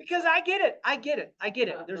 Because I get it. I get it. I get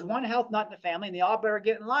it. There's one health nut in the family, and they all better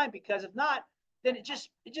get in line, because if not, then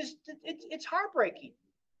it's heartbreaking.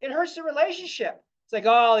 It hurts the relationship. It's like,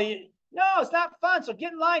 oh, no, it's not fun. So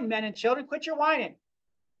get in line, men and children. Quit your whining.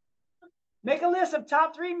 Make a list of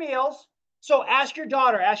top 3 meals. So ask your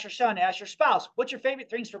daughter, ask your son, ask your spouse, what's your favorite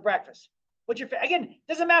things for breakfast? Again,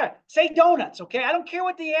 doesn't matter. Say donuts, okay? I don't care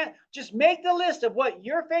what just make the list of what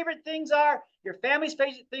your favorite things are, your family's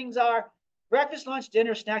favorite things are, breakfast, lunch,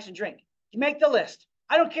 dinner, snacks, and drink. You make the list.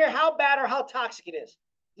 I don't care how bad or how toxic it is.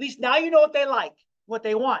 At least now you know what they like, what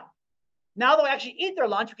they want. Now they'll actually eat their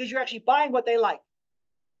lunch because you're actually buying what they like.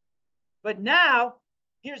 But now,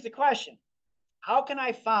 here's the question. How can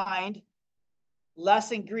I find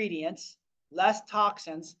less ingredients, less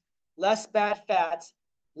toxins, less bad fats,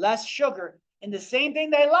 less sugar, and the same thing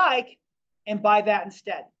they like, and buy that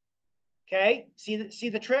instead? Okay? See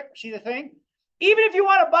the trick? See the thing? Even if you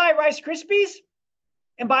want to buy Rice Krispies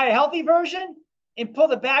and buy a healthy version and pull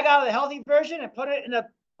the bag out of the healthy version and put it in an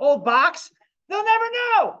old box, they'll never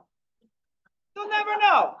know. They'll never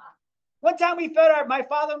know. One time we fed my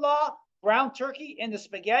father-in-law ground turkey in the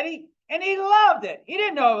spaghetti, and he loved it. He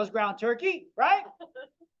didn't know it was ground turkey, right?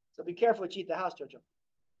 So be careful what you eat at the house, Jojo.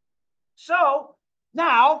 So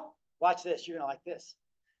now, watch this. You're going to like this.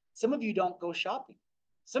 Some of you don't go shopping.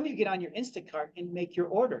 Some of you get on your Instacart and make your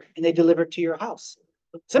order, and they deliver it to your house.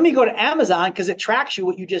 Some of you go to Amazon because it tracks you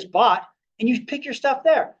what you just bought, and you pick your stuff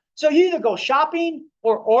there. So you either go shopping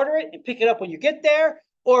or order it and pick it up when you get there,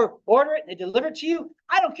 or order it and they deliver it to you.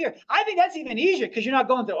 I don't care. I think that's even easier because you're not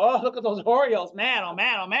going through, oh, look at those Oreos. Man, oh,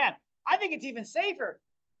 man, oh, man. I think it's even safer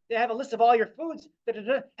to have a list of all your foods,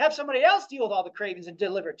 have somebody else deal with all the cravings and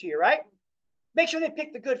deliver it to you, right? Make sure they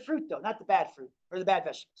pick the good fruit, though, not the bad fruit or the bad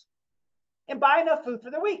vegetables. And buy enough food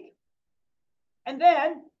for the week. And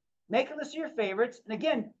then make a list of your favorites. And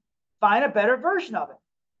again, find a better version of it.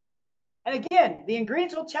 And again, the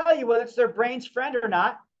ingredients will tell you whether it's their brain's friend or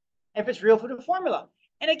not, if it's real food and formula.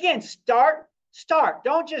 And again, start.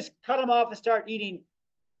 Don't just cut them off and start eating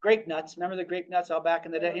grape nuts. Remember the grape nuts all back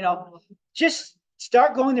in the day? You know, just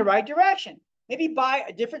start going the right direction. Maybe buy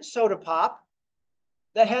a different soda pop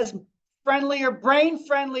that has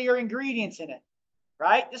brain-friendlier ingredients in it,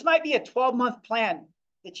 right? This might be a 12-month plan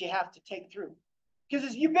that you have to take through.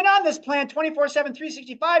 Because you've been on this plan 24/7,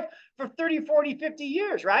 365 for 30, 40, 50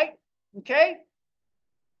 years, right? Okay?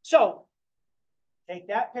 So take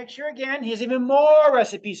that picture again. Here's even more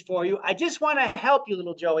recipes for you. I just want to help you,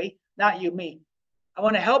 little Joey, not you, me. I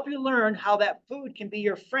want to help you learn how that food can be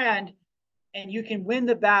your friend and you can win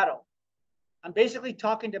the battle. I'm basically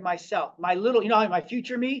talking to myself, my little, my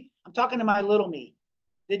future me. I'm talking to my little me.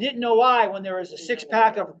 They didn't know why when there was a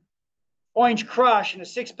 6-pack of Orange Crush and a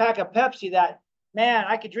 6-pack of Pepsi that, man,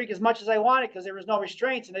 I could drink as much as I wanted because there was no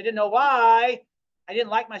restraints. And they didn't know why I didn't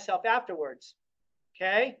like myself afterwards.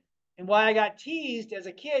 Okay? And why I got teased as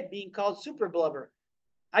a kid being called super blubber.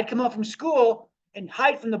 I'd come home from school and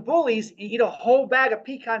hide from the bullies and eat a whole bag of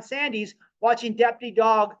pecan sandies watching Deputy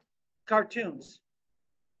Dog cartoons.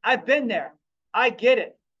 I've been there. I get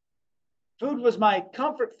it. Food was my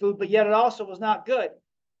comfort food, but yet it also was not good.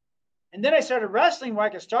 And then I started wrestling where I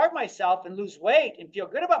could starve myself and lose weight and feel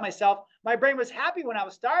good about myself. My brain was happy when I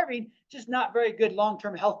was starving, just not very good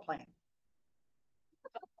long-term health plan.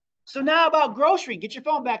 So now about grocery, get your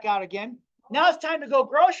phone back out again. Now it's time to go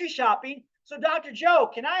grocery shopping. So Dr. Joe,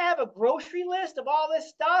 can I have a grocery list of all this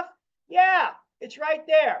stuff? Yeah, it's right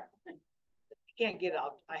there. You can't get it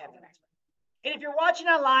out. I have the next one. And if you're watching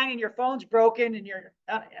online and your phone's broken and you're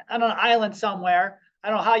on an island somewhere, I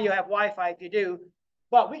don't know how you have Wi-Fi if you do,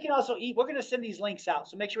 but we can also eat. We're going to send these links out.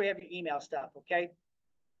 So make sure we have your email stuff. Okay.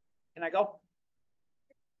 Can I go?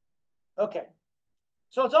 Okay.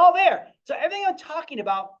 So it's all there. So everything I'm talking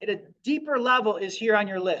about at a deeper level is here on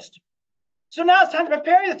your list. So now it's time to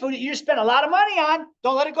prepare the food that you just spent a lot of money on.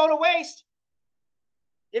 Don't let it go to waste.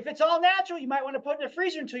 If it's all natural, you might want to put it in the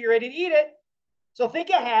freezer until you're ready to eat it. So think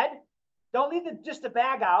ahead. Don't leave just the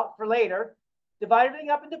bag out for later. Divide everything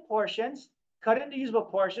up into portions. Cut it into usable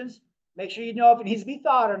portions. Make sure you know if it needs to be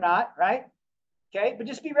thawed or not, right? Okay, but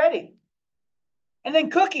just be ready. And then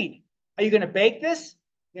cooking. Are you going to bake this?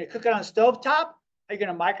 You're going to cook it on a stovetop? Are you going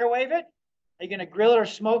to microwave it? Are you going to grill it or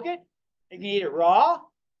smoke it? Are you going to eat it raw?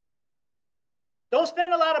 Don't spend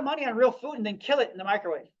a lot of money on real food and then kill it in the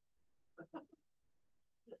microwave.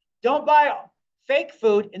 Don't buy fake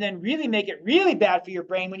food and then really make it really bad for your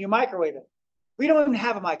brain when you microwave it. We don't even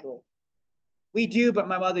have a microwave. We do, but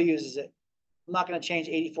my mother uses it. I'm not going to change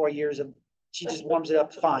 84 years of, she just warms it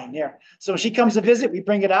up fine there. So when she comes to visit, we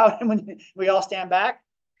bring it out and when we all stand back.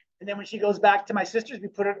 And then when she goes back to my sister's, we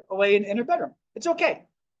put it away in her bedroom. It's okay.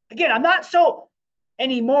 Again, I'm not so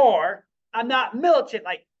anymore. I'm not militant,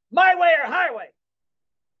 like my way or highway.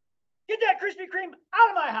 Get that Krispy Kreme out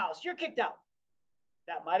of my house. You're kicked out.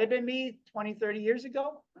 That might have been me 20, 30 years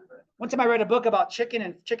ago. One time I read a book about chicken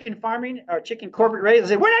and chicken farming or chicken corporate raised. I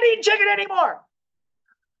said, we're not eating chicken anymore.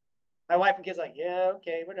 My wife and kids are like, yeah,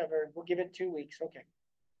 okay, whatever. We'll give it 2 weeks. Okay.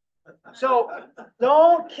 So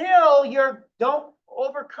don't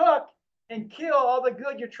overcook and kill all the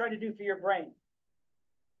good you're trying to do for your brain.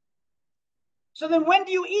 So then when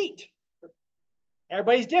do you eat?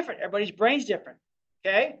 Everybody's different. Everybody's brain's different.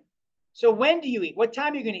 Okay. So when do you eat? What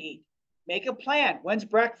time are you going to eat? Make a plan. When's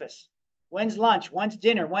breakfast? When's lunch? When's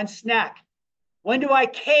dinner? When's snack? When do I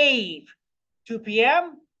cave? 2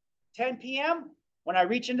 p.m., 10 p.m.? When I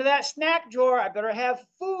reach into that snack drawer, I better have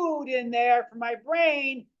food in there for my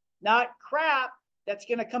brain, not crap that's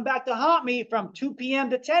going to come back to haunt me from 2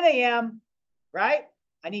 p.m. to 10 a.m., right?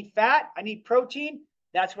 I need fat. I need protein.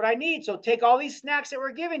 That's what I need. So take all these snacks that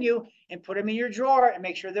we're giving you and put them in your drawer and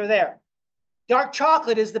make sure they're there. Dark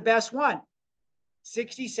chocolate is the best one.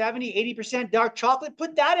 60, 70, 80% dark chocolate.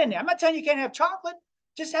 Put that in there. I'm not telling you can't have chocolate.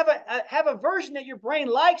 Just have a version that your brain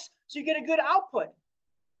likes so you get a good output.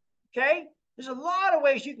 Okay? There's a lot of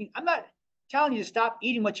ways you can. I'm not telling you to stop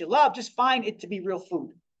eating what you love. Just find it to be real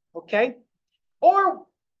food. Okay? Or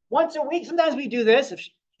once a week, sometimes we do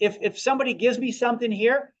this. If somebody gives me something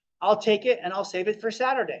here, I'll take it and I'll save it for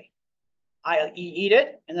Saturday. I eat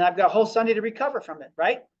it, and then I've got a whole Sunday to recover from it,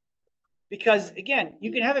 right? Because again,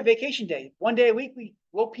 you can have a vacation day. One day a week,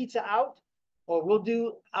 we'll pizza out, or we'll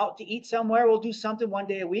do out to eat somewhere. We'll do something one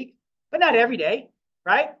day a week, but not every day,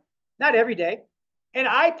 right? Not every day. And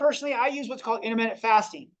I personally, I use what's called intermittent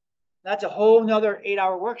fasting. That's a whole nother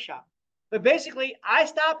 8-hour workshop. But basically, I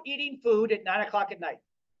stop eating food at 9 o'clock at night,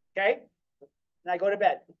 okay? And I go to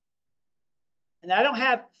bed. And I don't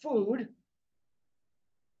have food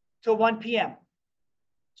till 1 p.m.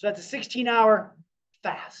 So that's a 16-hour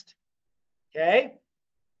fast. Okay.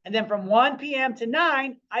 And then from 1 p.m. to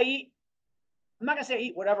 9, I eat I'm not gonna say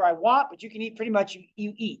eat whatever I want, but you can eat pretty much,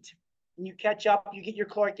 you eat. And you catch up, you get your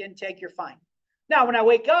caloric intake, you're fine. Now, when I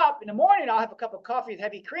wake up in the morning, I'll have a cup of coffee with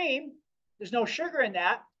heavy cream. There's no sugar in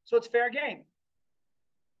that, so it's fair game.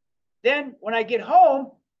 Then when I get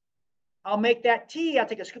home, I'll make that tea. I'll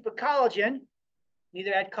take a scoop of collagen,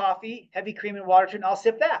 either add coffee, heavy cream, and water to it, and I'll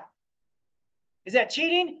sip that. Is that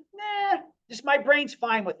cheating? Nah, just my brain's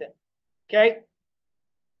fine with it. Okay.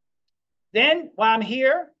 Then while I'm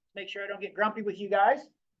here, make sure I don't get grumpy with you guys,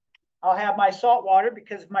 I'll have my salt water,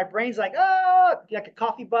 because if my brain's like, oh, like a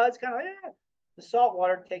coffee buzz, kind of like, yeah, the salt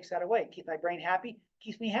water takes that away. Keep my brain happy,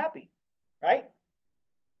 keeps me happy, right?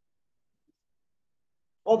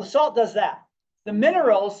 Well, the salt does that. The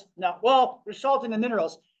minerals, no, well, there's salt in the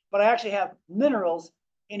minerals, but I actually have minerals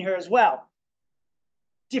in here as well.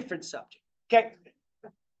 Different subject, okay?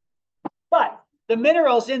 But the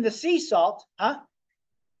minerals in the sea salt,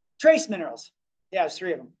 trace minerals. Yeah, there's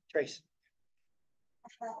 3 of them, trace.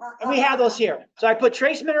 And we have those here. So I put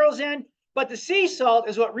trace minerals in, but the sea salt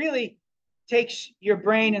is what really takes your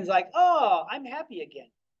brain and is like, oh, I'm happy again.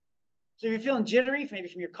 So if you're feeling jittery, maybe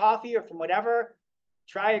from your coffee or from whatever,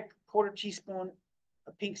 try a 1/4 teaspoon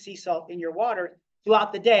of pink sea salt in your water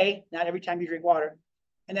throughout the day, not every time you drink water.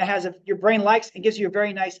 And that has your brain likes and gives you a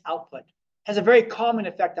very nice output. Has a very calming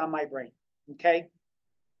effect on my brain. Okay.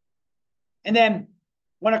 And then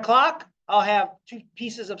 1 o'clock, I'll have 2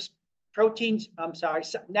 pieces of proteins. I'm sorry,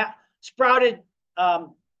 sprouted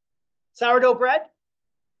sourdough bread,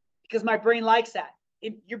 because my brain likes that.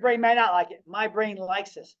 Your brain might not like it. My brain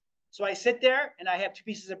likes this. So I sit there and I have 2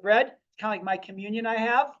 pieces of bread. It's kind of like my communion I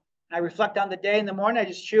have. I reflect on the day in the morning. I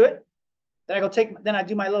just chew it. Then then I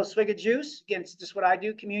do my little swig of juice. Again, it's just what I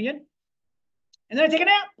do, communion. And then I take a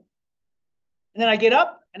nap. And then I get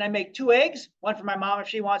up and I make 2 eggs, one for my mom if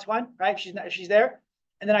she wants one, right? If she's there.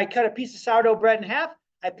 And then I cut a piece of sourdough bread in half.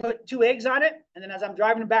 I put 2 eggs on it. And then as I'm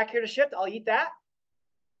driving back here to shift, I'll eat that.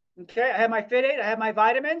 Okay, I have my Fit Aid, I have my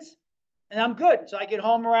vitamins, and I'm good. So I get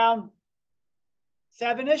home around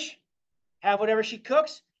 7-ish, have whatever she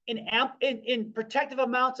cooks in protective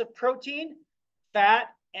amounts of protein,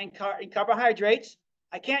 fat, and carbohydrates.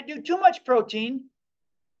 I can't do too much protein.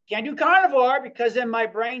 Can't do carnivore, because then my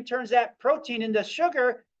brain turns that protein into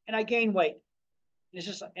sugar and I gain weight. It's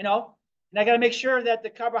just, and I got to make sure that the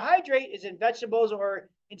carbohydrate is in vegetables or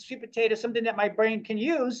in sweet potato, something that my brain can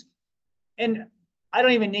use. And I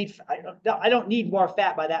don't even need, I don't need more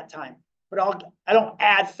fat by that time, but I don't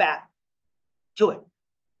add fat to it.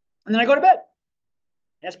 And then I go to bed.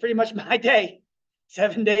 That's pretty much my day,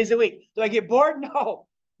 7 days a week. Do I get bored?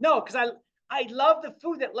 No, because I love the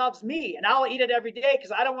food that loves me, and I'll eat it every day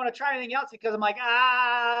because I don't want to try anything else, because I'm like,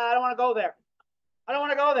 I don't want to go there. I don't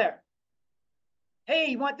want to go there.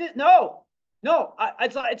 Hey, you want this? No,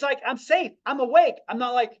 it's like I'm safe. I'm awake. I'm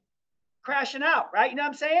not like crashing out, right? You know what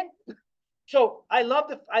I'm saying? So I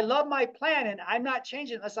love my plan, and I'm not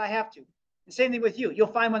changing unless I have to. The same thing with you. You'll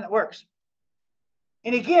find one that works.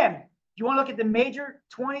 And again, you want to look at the major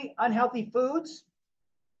 20 unhealthy foods?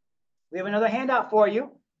 We have another handout for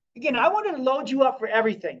you. Again, I wanted to load you up for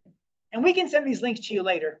everything, and we can send these links to you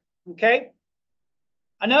later. Okay.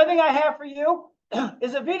 Another thing I have for you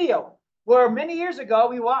is a video where many years ago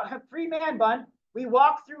we walked free man bun. We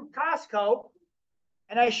walked through Costco,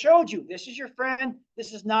 and I showed you this is your friend.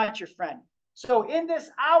 This is not your friend. So in this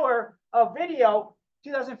hour of video,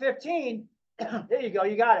 2015, there you go.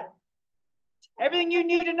 You got it. Everything you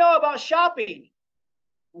need to know about shopping.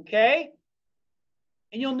 Okay.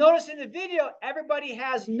 And you'll notice in the video, everybody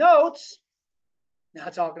has notes. Now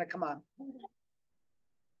it's all going to come on.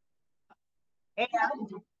 And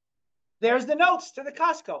there's the notes to the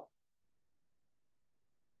Costco.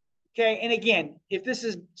 Okay. And again, if this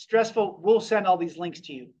is stressful, we'll send all these links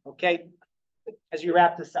to you. Okay. As we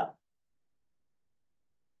wrap this up.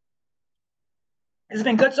 Has it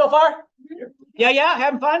been good so far? Yeah.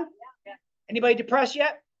 Having fun? Yeah. Anybody depressed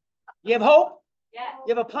yet? You have hope? Yeah.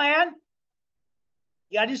 You have a plan?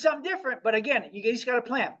 You got to do something different. But again, you just got a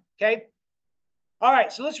plan. Okay. All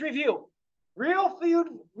right. So let's review. Real food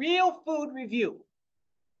review.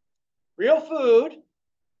 Real food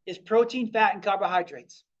is protein, fat, and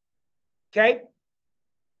carbohydrates. Okay.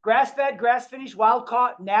 Grass-fed, grass-finished,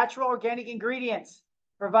 wild-caught, natural organic ingredients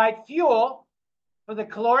provide fuel for the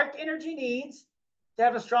caloric energy needs to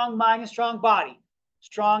have a strong mind and strong body.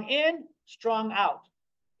 Strong in, strong out.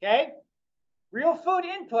 Okay. Real food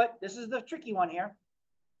input. This is the tricky one here.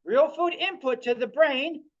 Real food input to the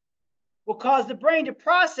brain will cause the brain to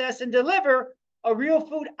process and deliver a real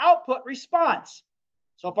food output response.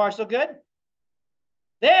 So far, so good.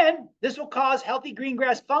 Then this will cause healthy green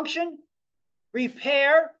grass function,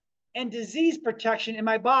 repair, and disease protection in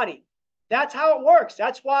my body. That's how it works.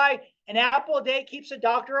 That's why an apple a day keeps the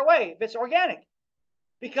doctor away if it's organic,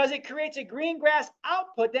 because it creates a green grass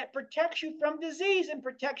output that protects you from disease and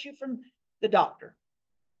protects you from the doctor.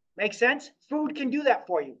 Make sense? Food can do that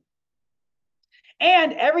for you.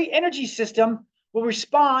 And every energy system will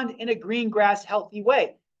respond in a green grass healthy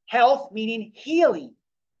way. Health meaning healing.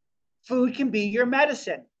 Food can be your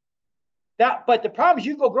medicine. But the problem is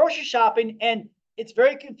you go grocery shopping and it's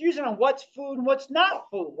very confusing on what's food and what's not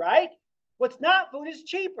food, right? What's not food is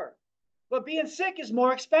cheaper, but being sick is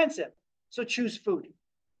more expensive. So choose food.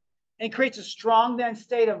 And creates a strong then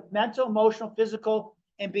state of mental, emotional, physical,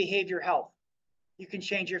 and behavior health. You can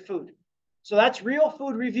change your food. So that's Real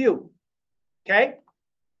Food Review. Okay?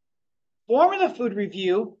 Formula Food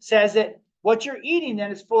Review says that what you're eating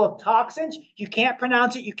then is full of toxins. You can't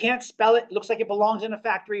pronounce it. You can't spell it. It looks like it belongs in a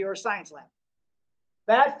factory or a science lab.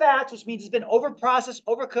 Bad fats, which means it's been overprocessed,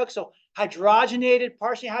 overcooked. So hydrogenated,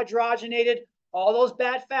 partially hydrogenated, all those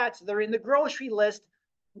bad fats, they're in the grocery list.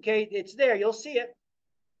 Okay, it's there. You'll see it.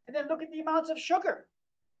 And then look at the amounts of sugar.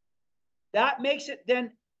 That makes it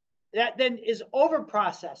then, that then is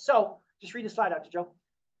overprocessed. So just read the slide, Dr. Joe.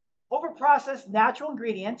 Overprocessed natural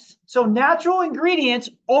ingredients. So natural ingredients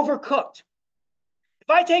overcooked. If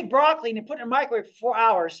I take broccoli and put it in a microwave for 4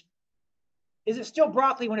 hours, is it still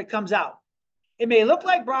broccoli when it comes out? It may look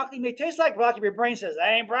like broccoli, may taste like broccoli, but your brain says,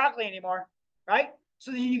 that ain't broccoli anymore, right?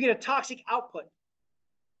 So then you get a toxic output.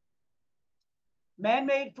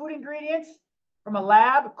 Man-made food ingredients from a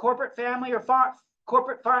lab, corporate family, or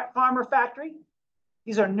corporate farmer factory.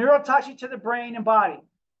 These are neurotoxic to the brain and body.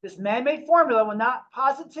 This man-made formula will not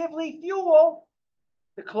positively fuel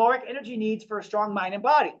the caloric energy needs for a strong mind and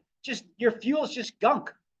body. Just your fuel is just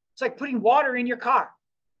gunk. It's like putting water in your car.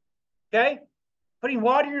 Okay? Putting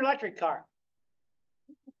water in your electric car.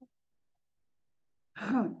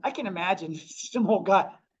 I can imagine some old guy.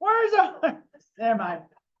 Where's a never mind.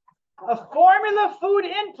 A formula food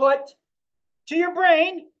input to your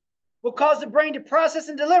brain will cause the brain to process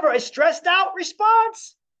and deliver a stressed out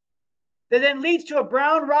response that then leads to a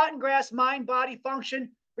brown, rotten grass mind body function,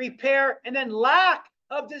 repair, and then lack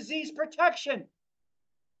of disease protection.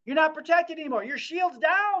 You're not protected anymore. Your shield's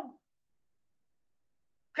down.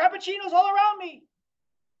 Cappuccinos all around me.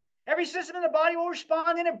 Every system in the body will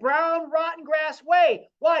respond in a brown, rotten grass way.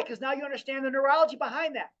 Why? Because now you understand the neurology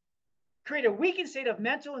behind that. Create a weakened state of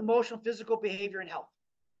mental, emotional, physical behavior, and health.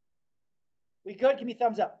 We good? Give me a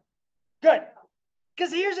thumbs up. Good.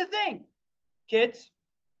 Because here's the thing, kids,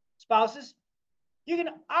 spouses, you can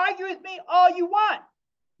argue with me all you want.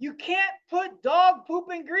 You can't put dog poop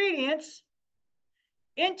ingredients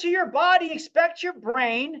into your body and expect your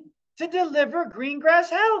brain to deliver green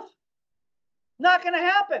grass health. Not going to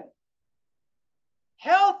happen.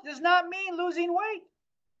 Health does not mean losing weight.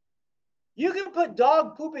 You can put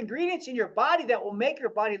dog poop ingredients in your body that will make your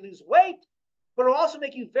body lose weight, but it will also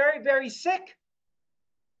make you very, very sick.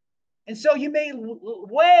 And so you may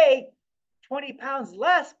weigh 20 pounds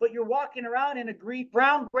less, but you're walking around in a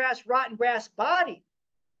brown grass, rotten grass body.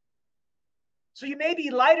 So you may be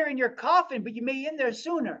lighter in your coffin, but you may be in there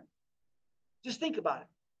sooner. Just think about it.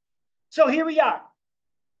 So here we are.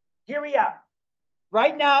 Here we are.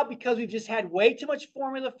 Right now, because we've just had way too much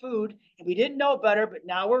formula food and we didn't know better, but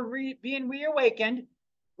now we're being reawakened.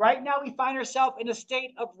 Right now, we find ourselves in a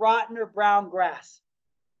state of rotten or brown grass.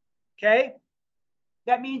 Okay?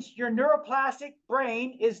 That means your neuroplastic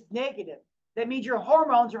brain is negative. That means your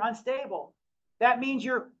hormones are unstable. That means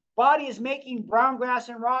your body is making brown grass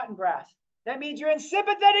and rotten grass. That means you're in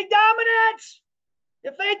sympathetic dominance.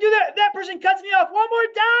 If they do that person cuts me off one more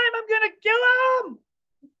time, I'm going to kill him.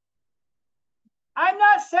 I'm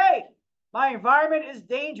not safe. My environment is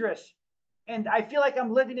dangerous. And I feel like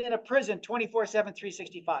I'm living in a prison 24/7,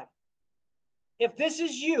 365. If this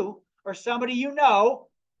is you or somebody you know,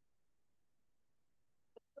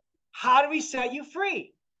 how do we set you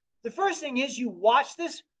free? The first thing is you watch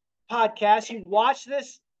this podcast, you watch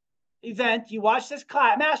this event, you watch this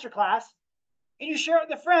master class, and you share it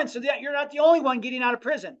with a friend so that you're not the only one getting out of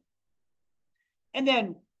prison. And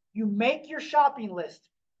then you make your shopping list.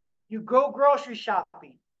 You go grocery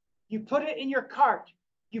shopping. You put it in your cart.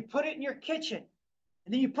 You put it in your kitchen.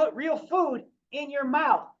 And then you put real food in your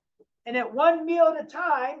mouth. And at one meal at a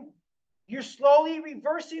time, you're slowly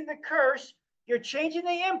reversing the curse. You're changing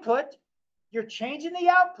the input. You're changing the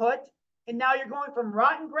output. And now you're going from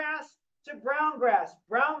rotten grass to brown grass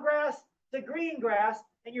to green grass.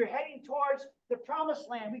 And you're heading towards the promised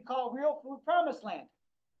land we call Real Food Promised Land.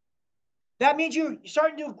 That means you're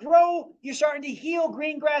starting to grow, you're starting to heal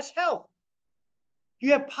green grass health.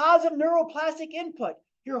 You have positive neuroplastic input.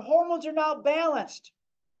 Your hormones are now balanced.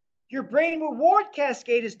 Your brain reward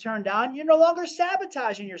cascade is turned on. You're no longer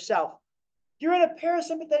sabotaging yourself. You're in a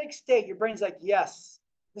parasympathetic state. Your brain's like, yes,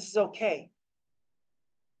 this is okay.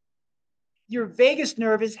 Your vagus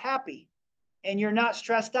nerve is happy and you're not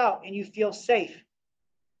stressed out and you feel safe.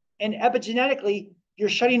 And epigenetically, you're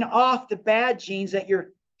shutting off the bad genes that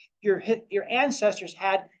your ancestors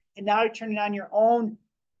had, and now you're turning on your own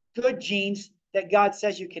good genes that God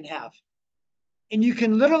says you can have. And you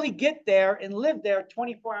can literally get there and live there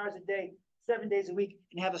 24 hours a day, 7 days a week,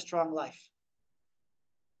 and have a strong life.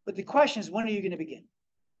 But the question is, when are you going to begin?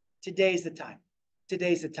 Today's the time.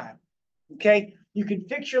 Today's the time. Okay? You can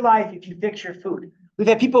fix your life if you fix your food. We've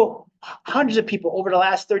had people, hundreds of people over the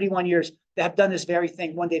last 31 years that have done this very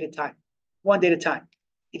thing one day at a time. One day at a time.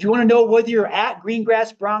 If you want to know whether you're at green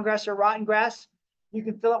grass, brown grass, or rotten grass, you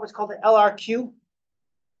can fill out what's called the LRQ.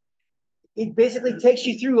 It basically takes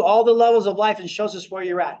you through all the levels of life and shows us where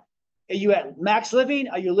you're at. Are you at max living?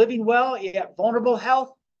 Are you living well? Are you at vulnerable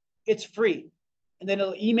health? It's free. And then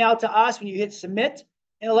it'll email to us when you hit submit,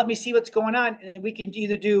 and it'll let me see what's going on. And we can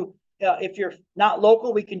either do, if you're not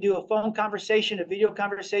local, we can do a phone conversation, a video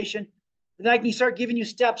conversation. And then I can start giving you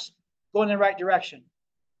steps going in the right direction.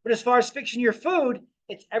 But as far as fixing your food,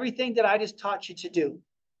 it's everything that I just taught you to do.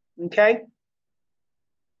 Okay?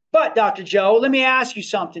 But Dr. Joe, let me ask you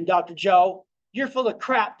something, Dr. Joe. You're full of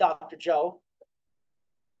crap, Dr. Joe.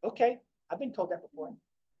 Okay, I've been told that before.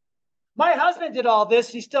 My husband did all this,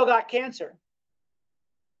 and he still got cancer.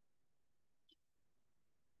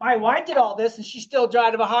 My wife did all this, and she still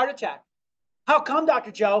died of a heart attack. How come,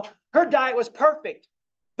 Dr. Joe? Her diet was perfect,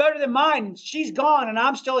 better than mine, and she's gone, and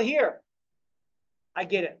I'm still here. I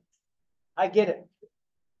get it. I get it.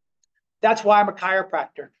 That's why I'm a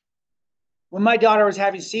chiropractor. When my daughter was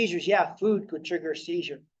having seizures, yeah, food could trigger a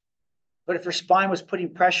seizure. But if her spine was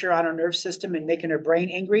putting pressure on her nerve system and making her brain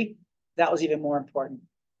angry, that was even more important.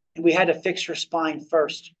 And we had to fix her spine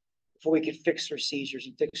first before we could fix her seizures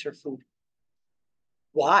and fix her food.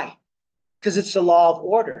 Why? Because it's the law of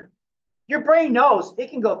order. Your brain knows it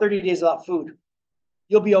can go 30 days without food.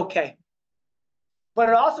 You'll be okay. But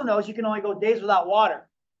it also knows you can only go days without water.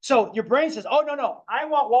 So your brain says, oh, no, I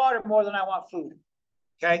want water more than I want food.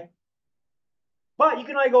 Okay? But you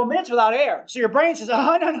can only go minutes without air. So your brain says,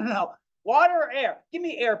 oh, no. Water or air? Give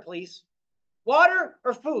me air, please. Water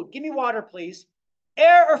or food? Give me water, please.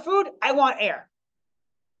 Air or food? I want air.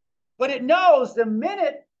 But it knows the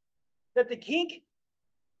minute that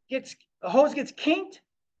the hose gets kinked,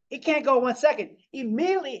 it can't go 1 second.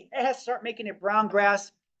 Immediately, it has to start making a brown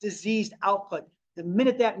grass diseased output the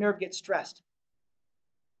minute that nerve gets stressed.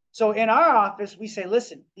 So in our office, we say,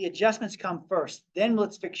 listen, the adjustments come first. Then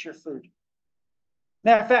let's fix your food.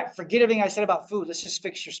 Matter of fact, forget everything I said about food. Let's just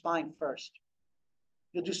fix your spine first.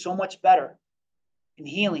 You'll do so much better in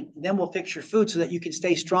healing. And then we'll fix your food so that you can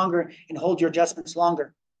stay stronger and hold your adjustments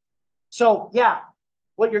longer. So, yeah,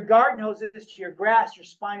 what your garden hose is to your grass, your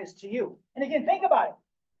spine is to you. And again, think about it.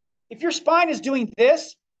 If your spine is doing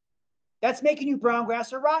this, that's making you brown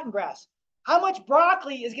grass or rotten grass. How much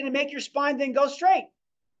broccoli is going to make your spine then go straight?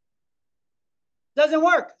 Doesn't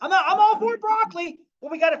work. I'm all for broccoli, but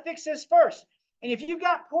we got to fix this first. And if you've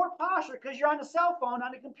got poor posture because you're on the cell phone,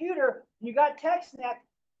 on the computer, and you got text neck,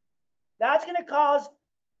 that's going to cause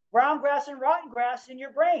brown grass and rotten grass in your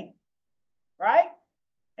brain, right?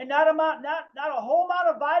 And not a whole amount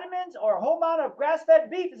of vitamins or a whole amount of grass-fed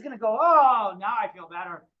beef is going to go, oh, now I feel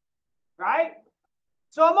better, right?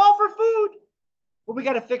 So I'm all for food, but we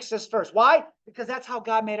got to fix this first. Why? Because that's how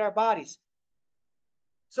God made our bodies.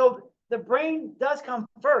 So the brain does come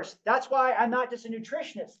first. That's why I'm not just a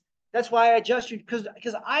nutritionist. That's why I adjust you,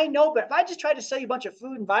 because I know, but if I just tried to sell you a bunch of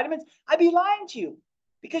food and vitamins, I'd be lying to you,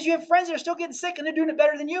 because you have friends that are still getting sick and they're doing it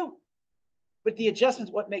better than you. But the adjustment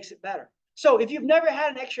is what makes it better. So if you've never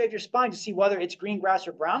had an x-ray of your spine to see whether it's green grass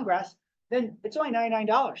or brown grass, then it's only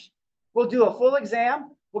 $99. We'll do a full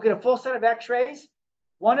exam. We'll get a full set of x-rays,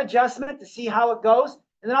 one adjustment to see how it goes,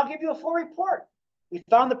 and then I'll give you a full report. We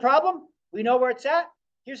found the problem. We know where it's at.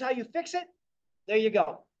 Here's how you fix it. There you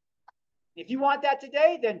go. If you want that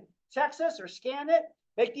today, then text us or scan it,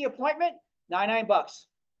 make the appointment, $99.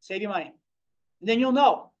 Save you money. And then you'll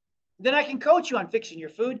know. Then I can coach you on fixing your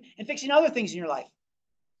food and fixing other things in your life.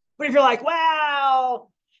 But if you're like, well,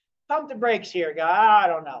 pump the brakes here, guy, I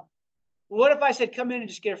don't know. Well, what if I said, come in and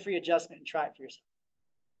just get a free adjustment and try it for yourself?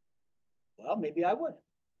 Well, maybe I would.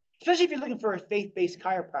 Especially if you're looking for a faith-based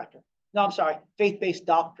chiropractor. No, I'm sorry, faith-based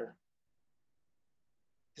doctor.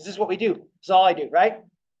 Because this is what we do. This is all I do, right?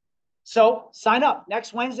 So sign up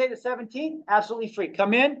next Wednesday, the 17th, absolutely free.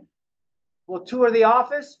 Come in. We'll tour the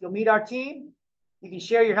office. You'll meet our team. You can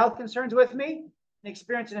share your health concerns with me and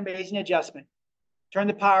experience an amazing adjustment. Turn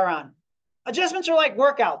the power on. Adjustments are like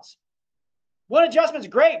workouts. One adjustment's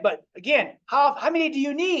great, but again, how many do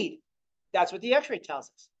you need? That's what the x-ray tells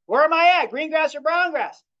us. Where am I at? Green grass or brown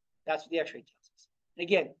grass? That's what the x-ray tells us. And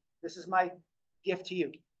again, this is my gift to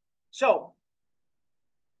you. So,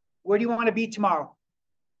 where do you want to be tomorrow?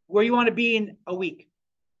 Where do you want to be in a week?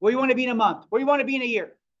 Where do you want to be in a month? Where do you want to be in a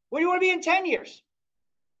year? Where do you want to be in 10 years?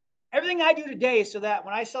 Everything I do today is so that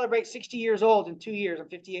when I celebrate 60 years old in 2 years, I'm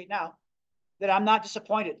 58 now, that I'm not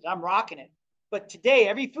disappointed, that I'm rocking it. But today,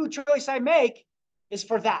 every food choice I make is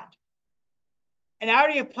for that. And I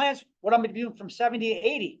already have plans what I'm going to do from 70 to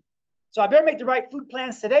 80. So I better make the right food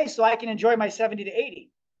plans today so I can enjoy my 70 to 80.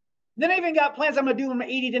 And then I even got plans I'm going to do from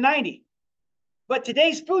 80 to 90. But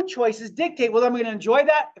today's food choices dictate whether I'm going to enjoy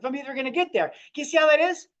that, if I'm either going to get there. Can you see how that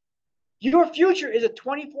is? Your future is a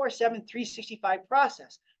 24/7, 365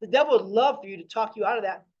 process. The devil would love for you to talk you out of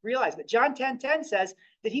that. Realize that John 10:10 says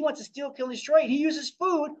that he wants to steal, kill, and destroy. He uses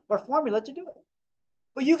food or formula to do it.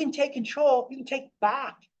 But you can take control. You can take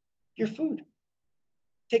back your food.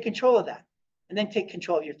 Take control of that. And then take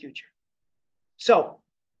control of your future. So,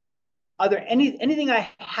 are there anything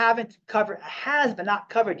I haven't covered, has but not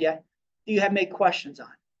covered yet, that you have made questions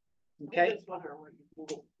on? Okay?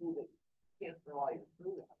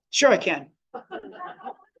 Sure I can.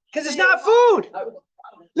 Because it's not food.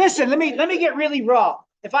 Listen, let me get really raw.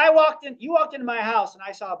 If you walked into my house and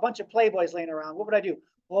I saw a bunch of Playboys laying around, what would I do?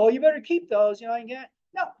 Well, you better keep those, you know,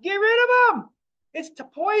 no, get rid of them. It's to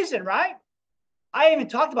poison, right? I haven't even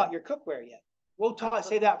talked about your cookware yet. We'll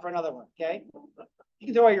say that for another one, okay? You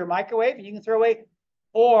can throw away your microwave and you can throw away,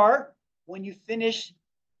 or when you finish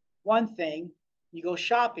one thing, you go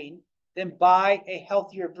shopping, then buy a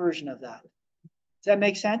healthier version of that. Does that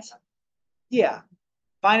make sense? Yeah.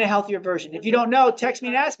 Find a healthier version. If you don't know, text me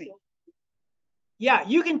and ask me. Yeah,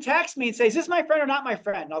 you can text me and say, is this my friend or not my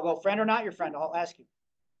friend? And I'll go, friend or not your friend. I'll ask you.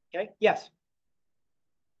 Okay? Yes.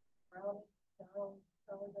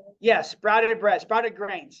 Yes, sprouted bread, sprouted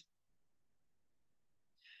grains.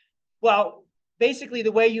 Well, basically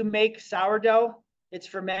the way you make sourdough, it's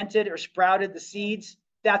fermented or sprouted, the seeds.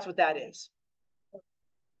 That's what that is.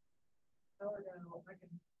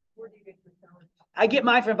 I get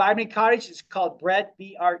mine from Vitamin Cottage. It's called bread,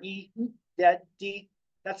 B-R-E-D.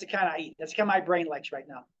 That's the kind I eat. That's the kind my brain likes right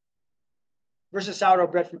now. Versus sourdough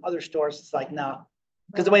bread from other stores, it's like, no.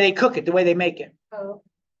 Because the way they cook it, the way they make it. Oh.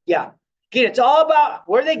 Yeah. Again, it's all about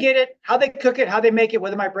where they get it, how they cook it, how they make it,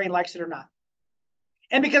 whether my brain likes it or not.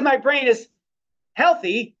 And because my brain is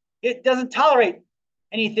healthy, it doesn't tolerate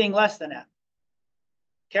anything less than that.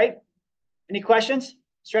 Okay? Any questions?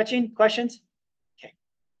 Stretching? Questions? Okay.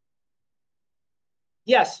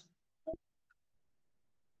 Yes.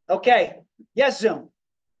 Okay. Yes, Zoom.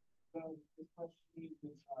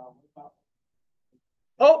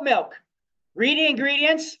 Oat milk. Read the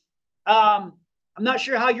ingredients. I'm not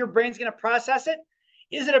sure how your brain's going to process it.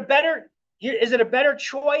 Is it a better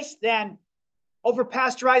choice than over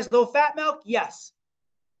pasteurized low fat milk? Yes.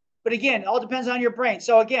 But again, it all depends on your brain.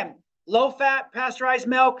 So again, low fat pasteurized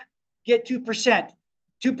milk, get 2%.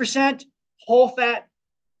 2% whole fat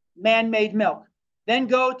man-made milk.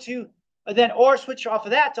 Then or switch off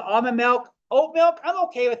of that to almond milk. Oat milk, I'm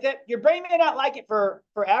okay with it. Your brain may not like it for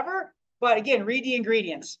forever, but again, read the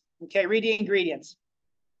ingredients. Okay, read the ingredients.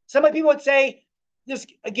 Some people would say, this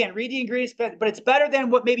again, read the ingredients, but it's better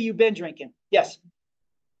than what maybe you've been drinking. Yes.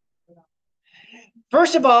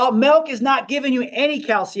 First of all, milk is not giving you any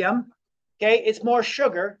calcium. Okay, it's more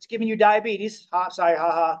sugar. It's giving you diabetes.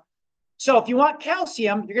 So if you want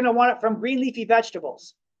calcium, you're going to want it from green leafy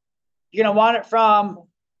vegetables. You're going to want it from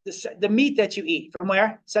the meat that you eat. From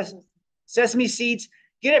where? Sesame seeds.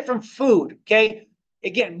 Get it from food. Okay.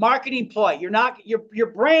 Again, marketing ploy. Your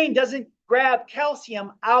brain doesn't grab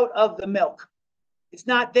calcium out of the milk. It's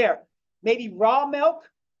not there. Maybe raw milk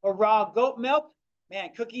or raw goat milk.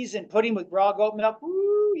 Man, cookies and pudding with raw goat milk.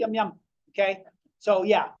 Woo, yum, yum. Okay. So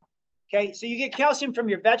yeah. Okay. So you get calcium from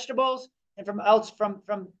your vegetables and from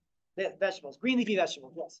the vegetables, green leafy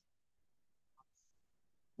vegetables. Yes.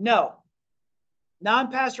 No.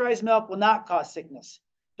 Non-pasteurized milk will not cause sickness,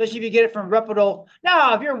 especially if you get it from reputable.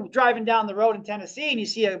 Now, if you're driving down the road in Tennessee and you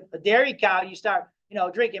see a dairy cow and you start,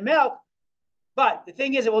 drinking milk, but the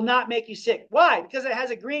thing is, it will not make you sick. Why? Because it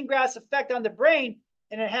has a green grass effect on the brain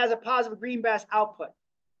and it has a positive green grass output.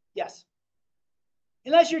 Yes.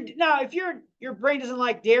 Unless if your brain doesn't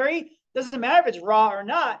like dairy, doesn't matter if it's raw or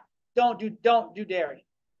not, don't do dairy.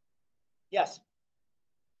 Yes.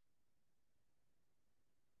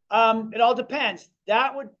 It all depends.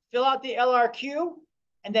 That would fill out the LRQ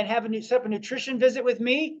and then set up a nutrition visit with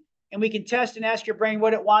me, and we can test and ask your brain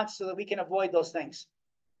what it wants so that we can avoid those things.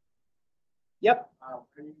 Yep.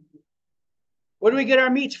 Where do we get our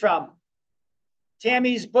meats from?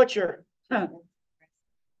 Tammy's Butcher.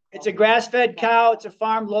 It's a grass-fed cow. It's a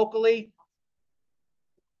farm locally.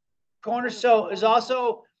 Cornerstone is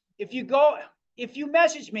also, if you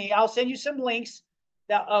message me, I'll send you some links.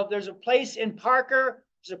 There's a place in Parker.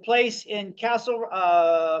 There's a place in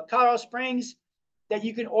Colorado Springs that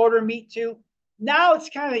you can order meat to. Now it's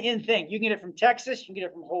kind of an in thing. You can get it from Texas. You can get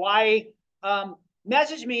it from Hawaii.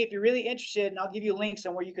 Message me if you're really interested, and I'll give you links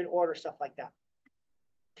on where you can order stuff like that.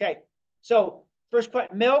 Okay. So first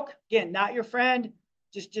point, milk, again, not your friend,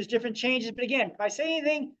 just different changes. But again, if I say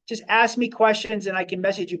anything, just ask me questions and I can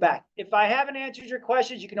message you back. If I haven't answered your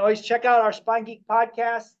questions, you can always check out our Spine Geek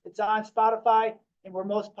podcast. It's on Spotify and where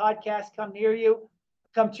most podcasts come to you.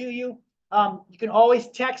 You can always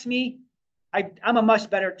text me. I'm a much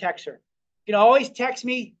better texter. You can always text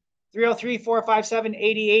me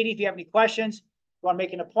 303-457-8080 if you have any questions. If you want to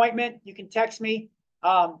make an appointment, you can text me.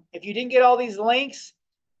 If you didn't get all these links,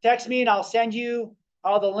 text me and I'll send you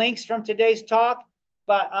all the links from today's talk.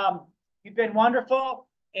 But you've been wonderful,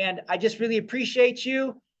 and I just really appreciate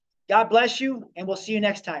you. God bless you, and we'll see you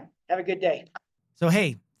next time. Have a good day. So,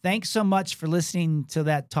 hey, thanks so much for listening to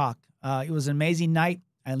that talk. It was an amazing night.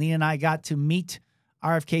 Eileen and I got to meet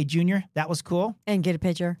RFK Jr. That was cool. And get a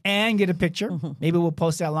picture. Maybe we'll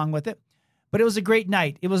post that along with it. But it was a great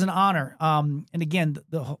night. It was an honor. And again,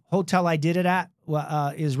 the hotel I did it at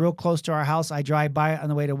is real close to our house. I drive by it on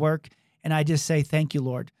the way to work, and I just say, thank you,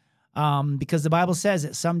 Lord. Because the Bible says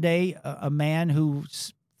that someday a man who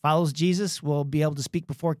follows Jesus will be able to speak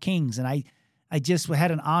before kings. And I just had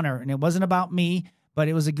an honor, and it wasn't about me, but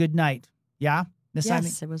it was a good night. Yeah? Miss Yes,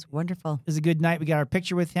 Eileen? it was wonderful. It was a good night. We got our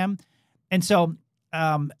picture with him. And so,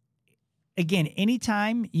 again,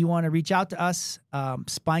 anytime you want to reach out to us,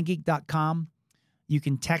 spinegeek.com, you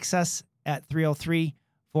can text us at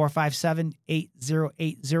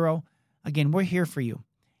 303-457-8080. Again, we're here for you.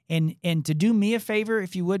 And to do me a favor,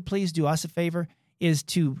 if you would, please do us a favor, is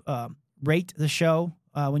to rate the show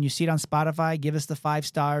when you see it on Spotify. Give us the 5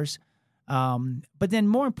 stars. But then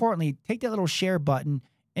more importantly, take that little share button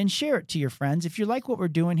and share it to your friends. If you like what we're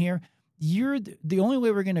doing here, the only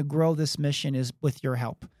way we're going to grow this mission is with your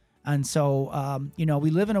help. And so, we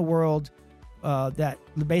live in a world that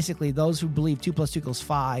basically those who believe 2 + 2 =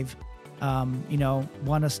 5,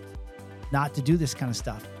 want us not to do this kind of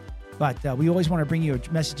stuff. But we always want to bring you a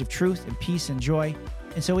message of truth and peace and joy.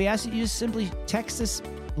 And so we ask that you just simply text this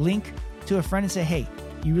link to a friend and say, hey,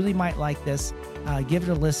 you really might like this. Give it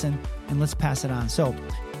a listen, and let's pass it on. So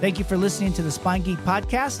thank you for listening to the Spine Geek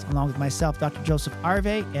podcast, along with myself, Dr. Joseph Arve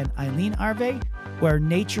and Eileen Arve, where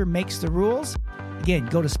nature makes the rules. Again,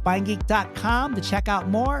 go to spinegeek.com to check out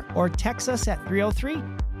more, or text us at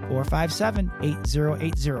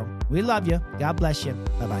 303-457-8080. We love you. God bless you.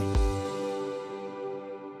 Bye-bye.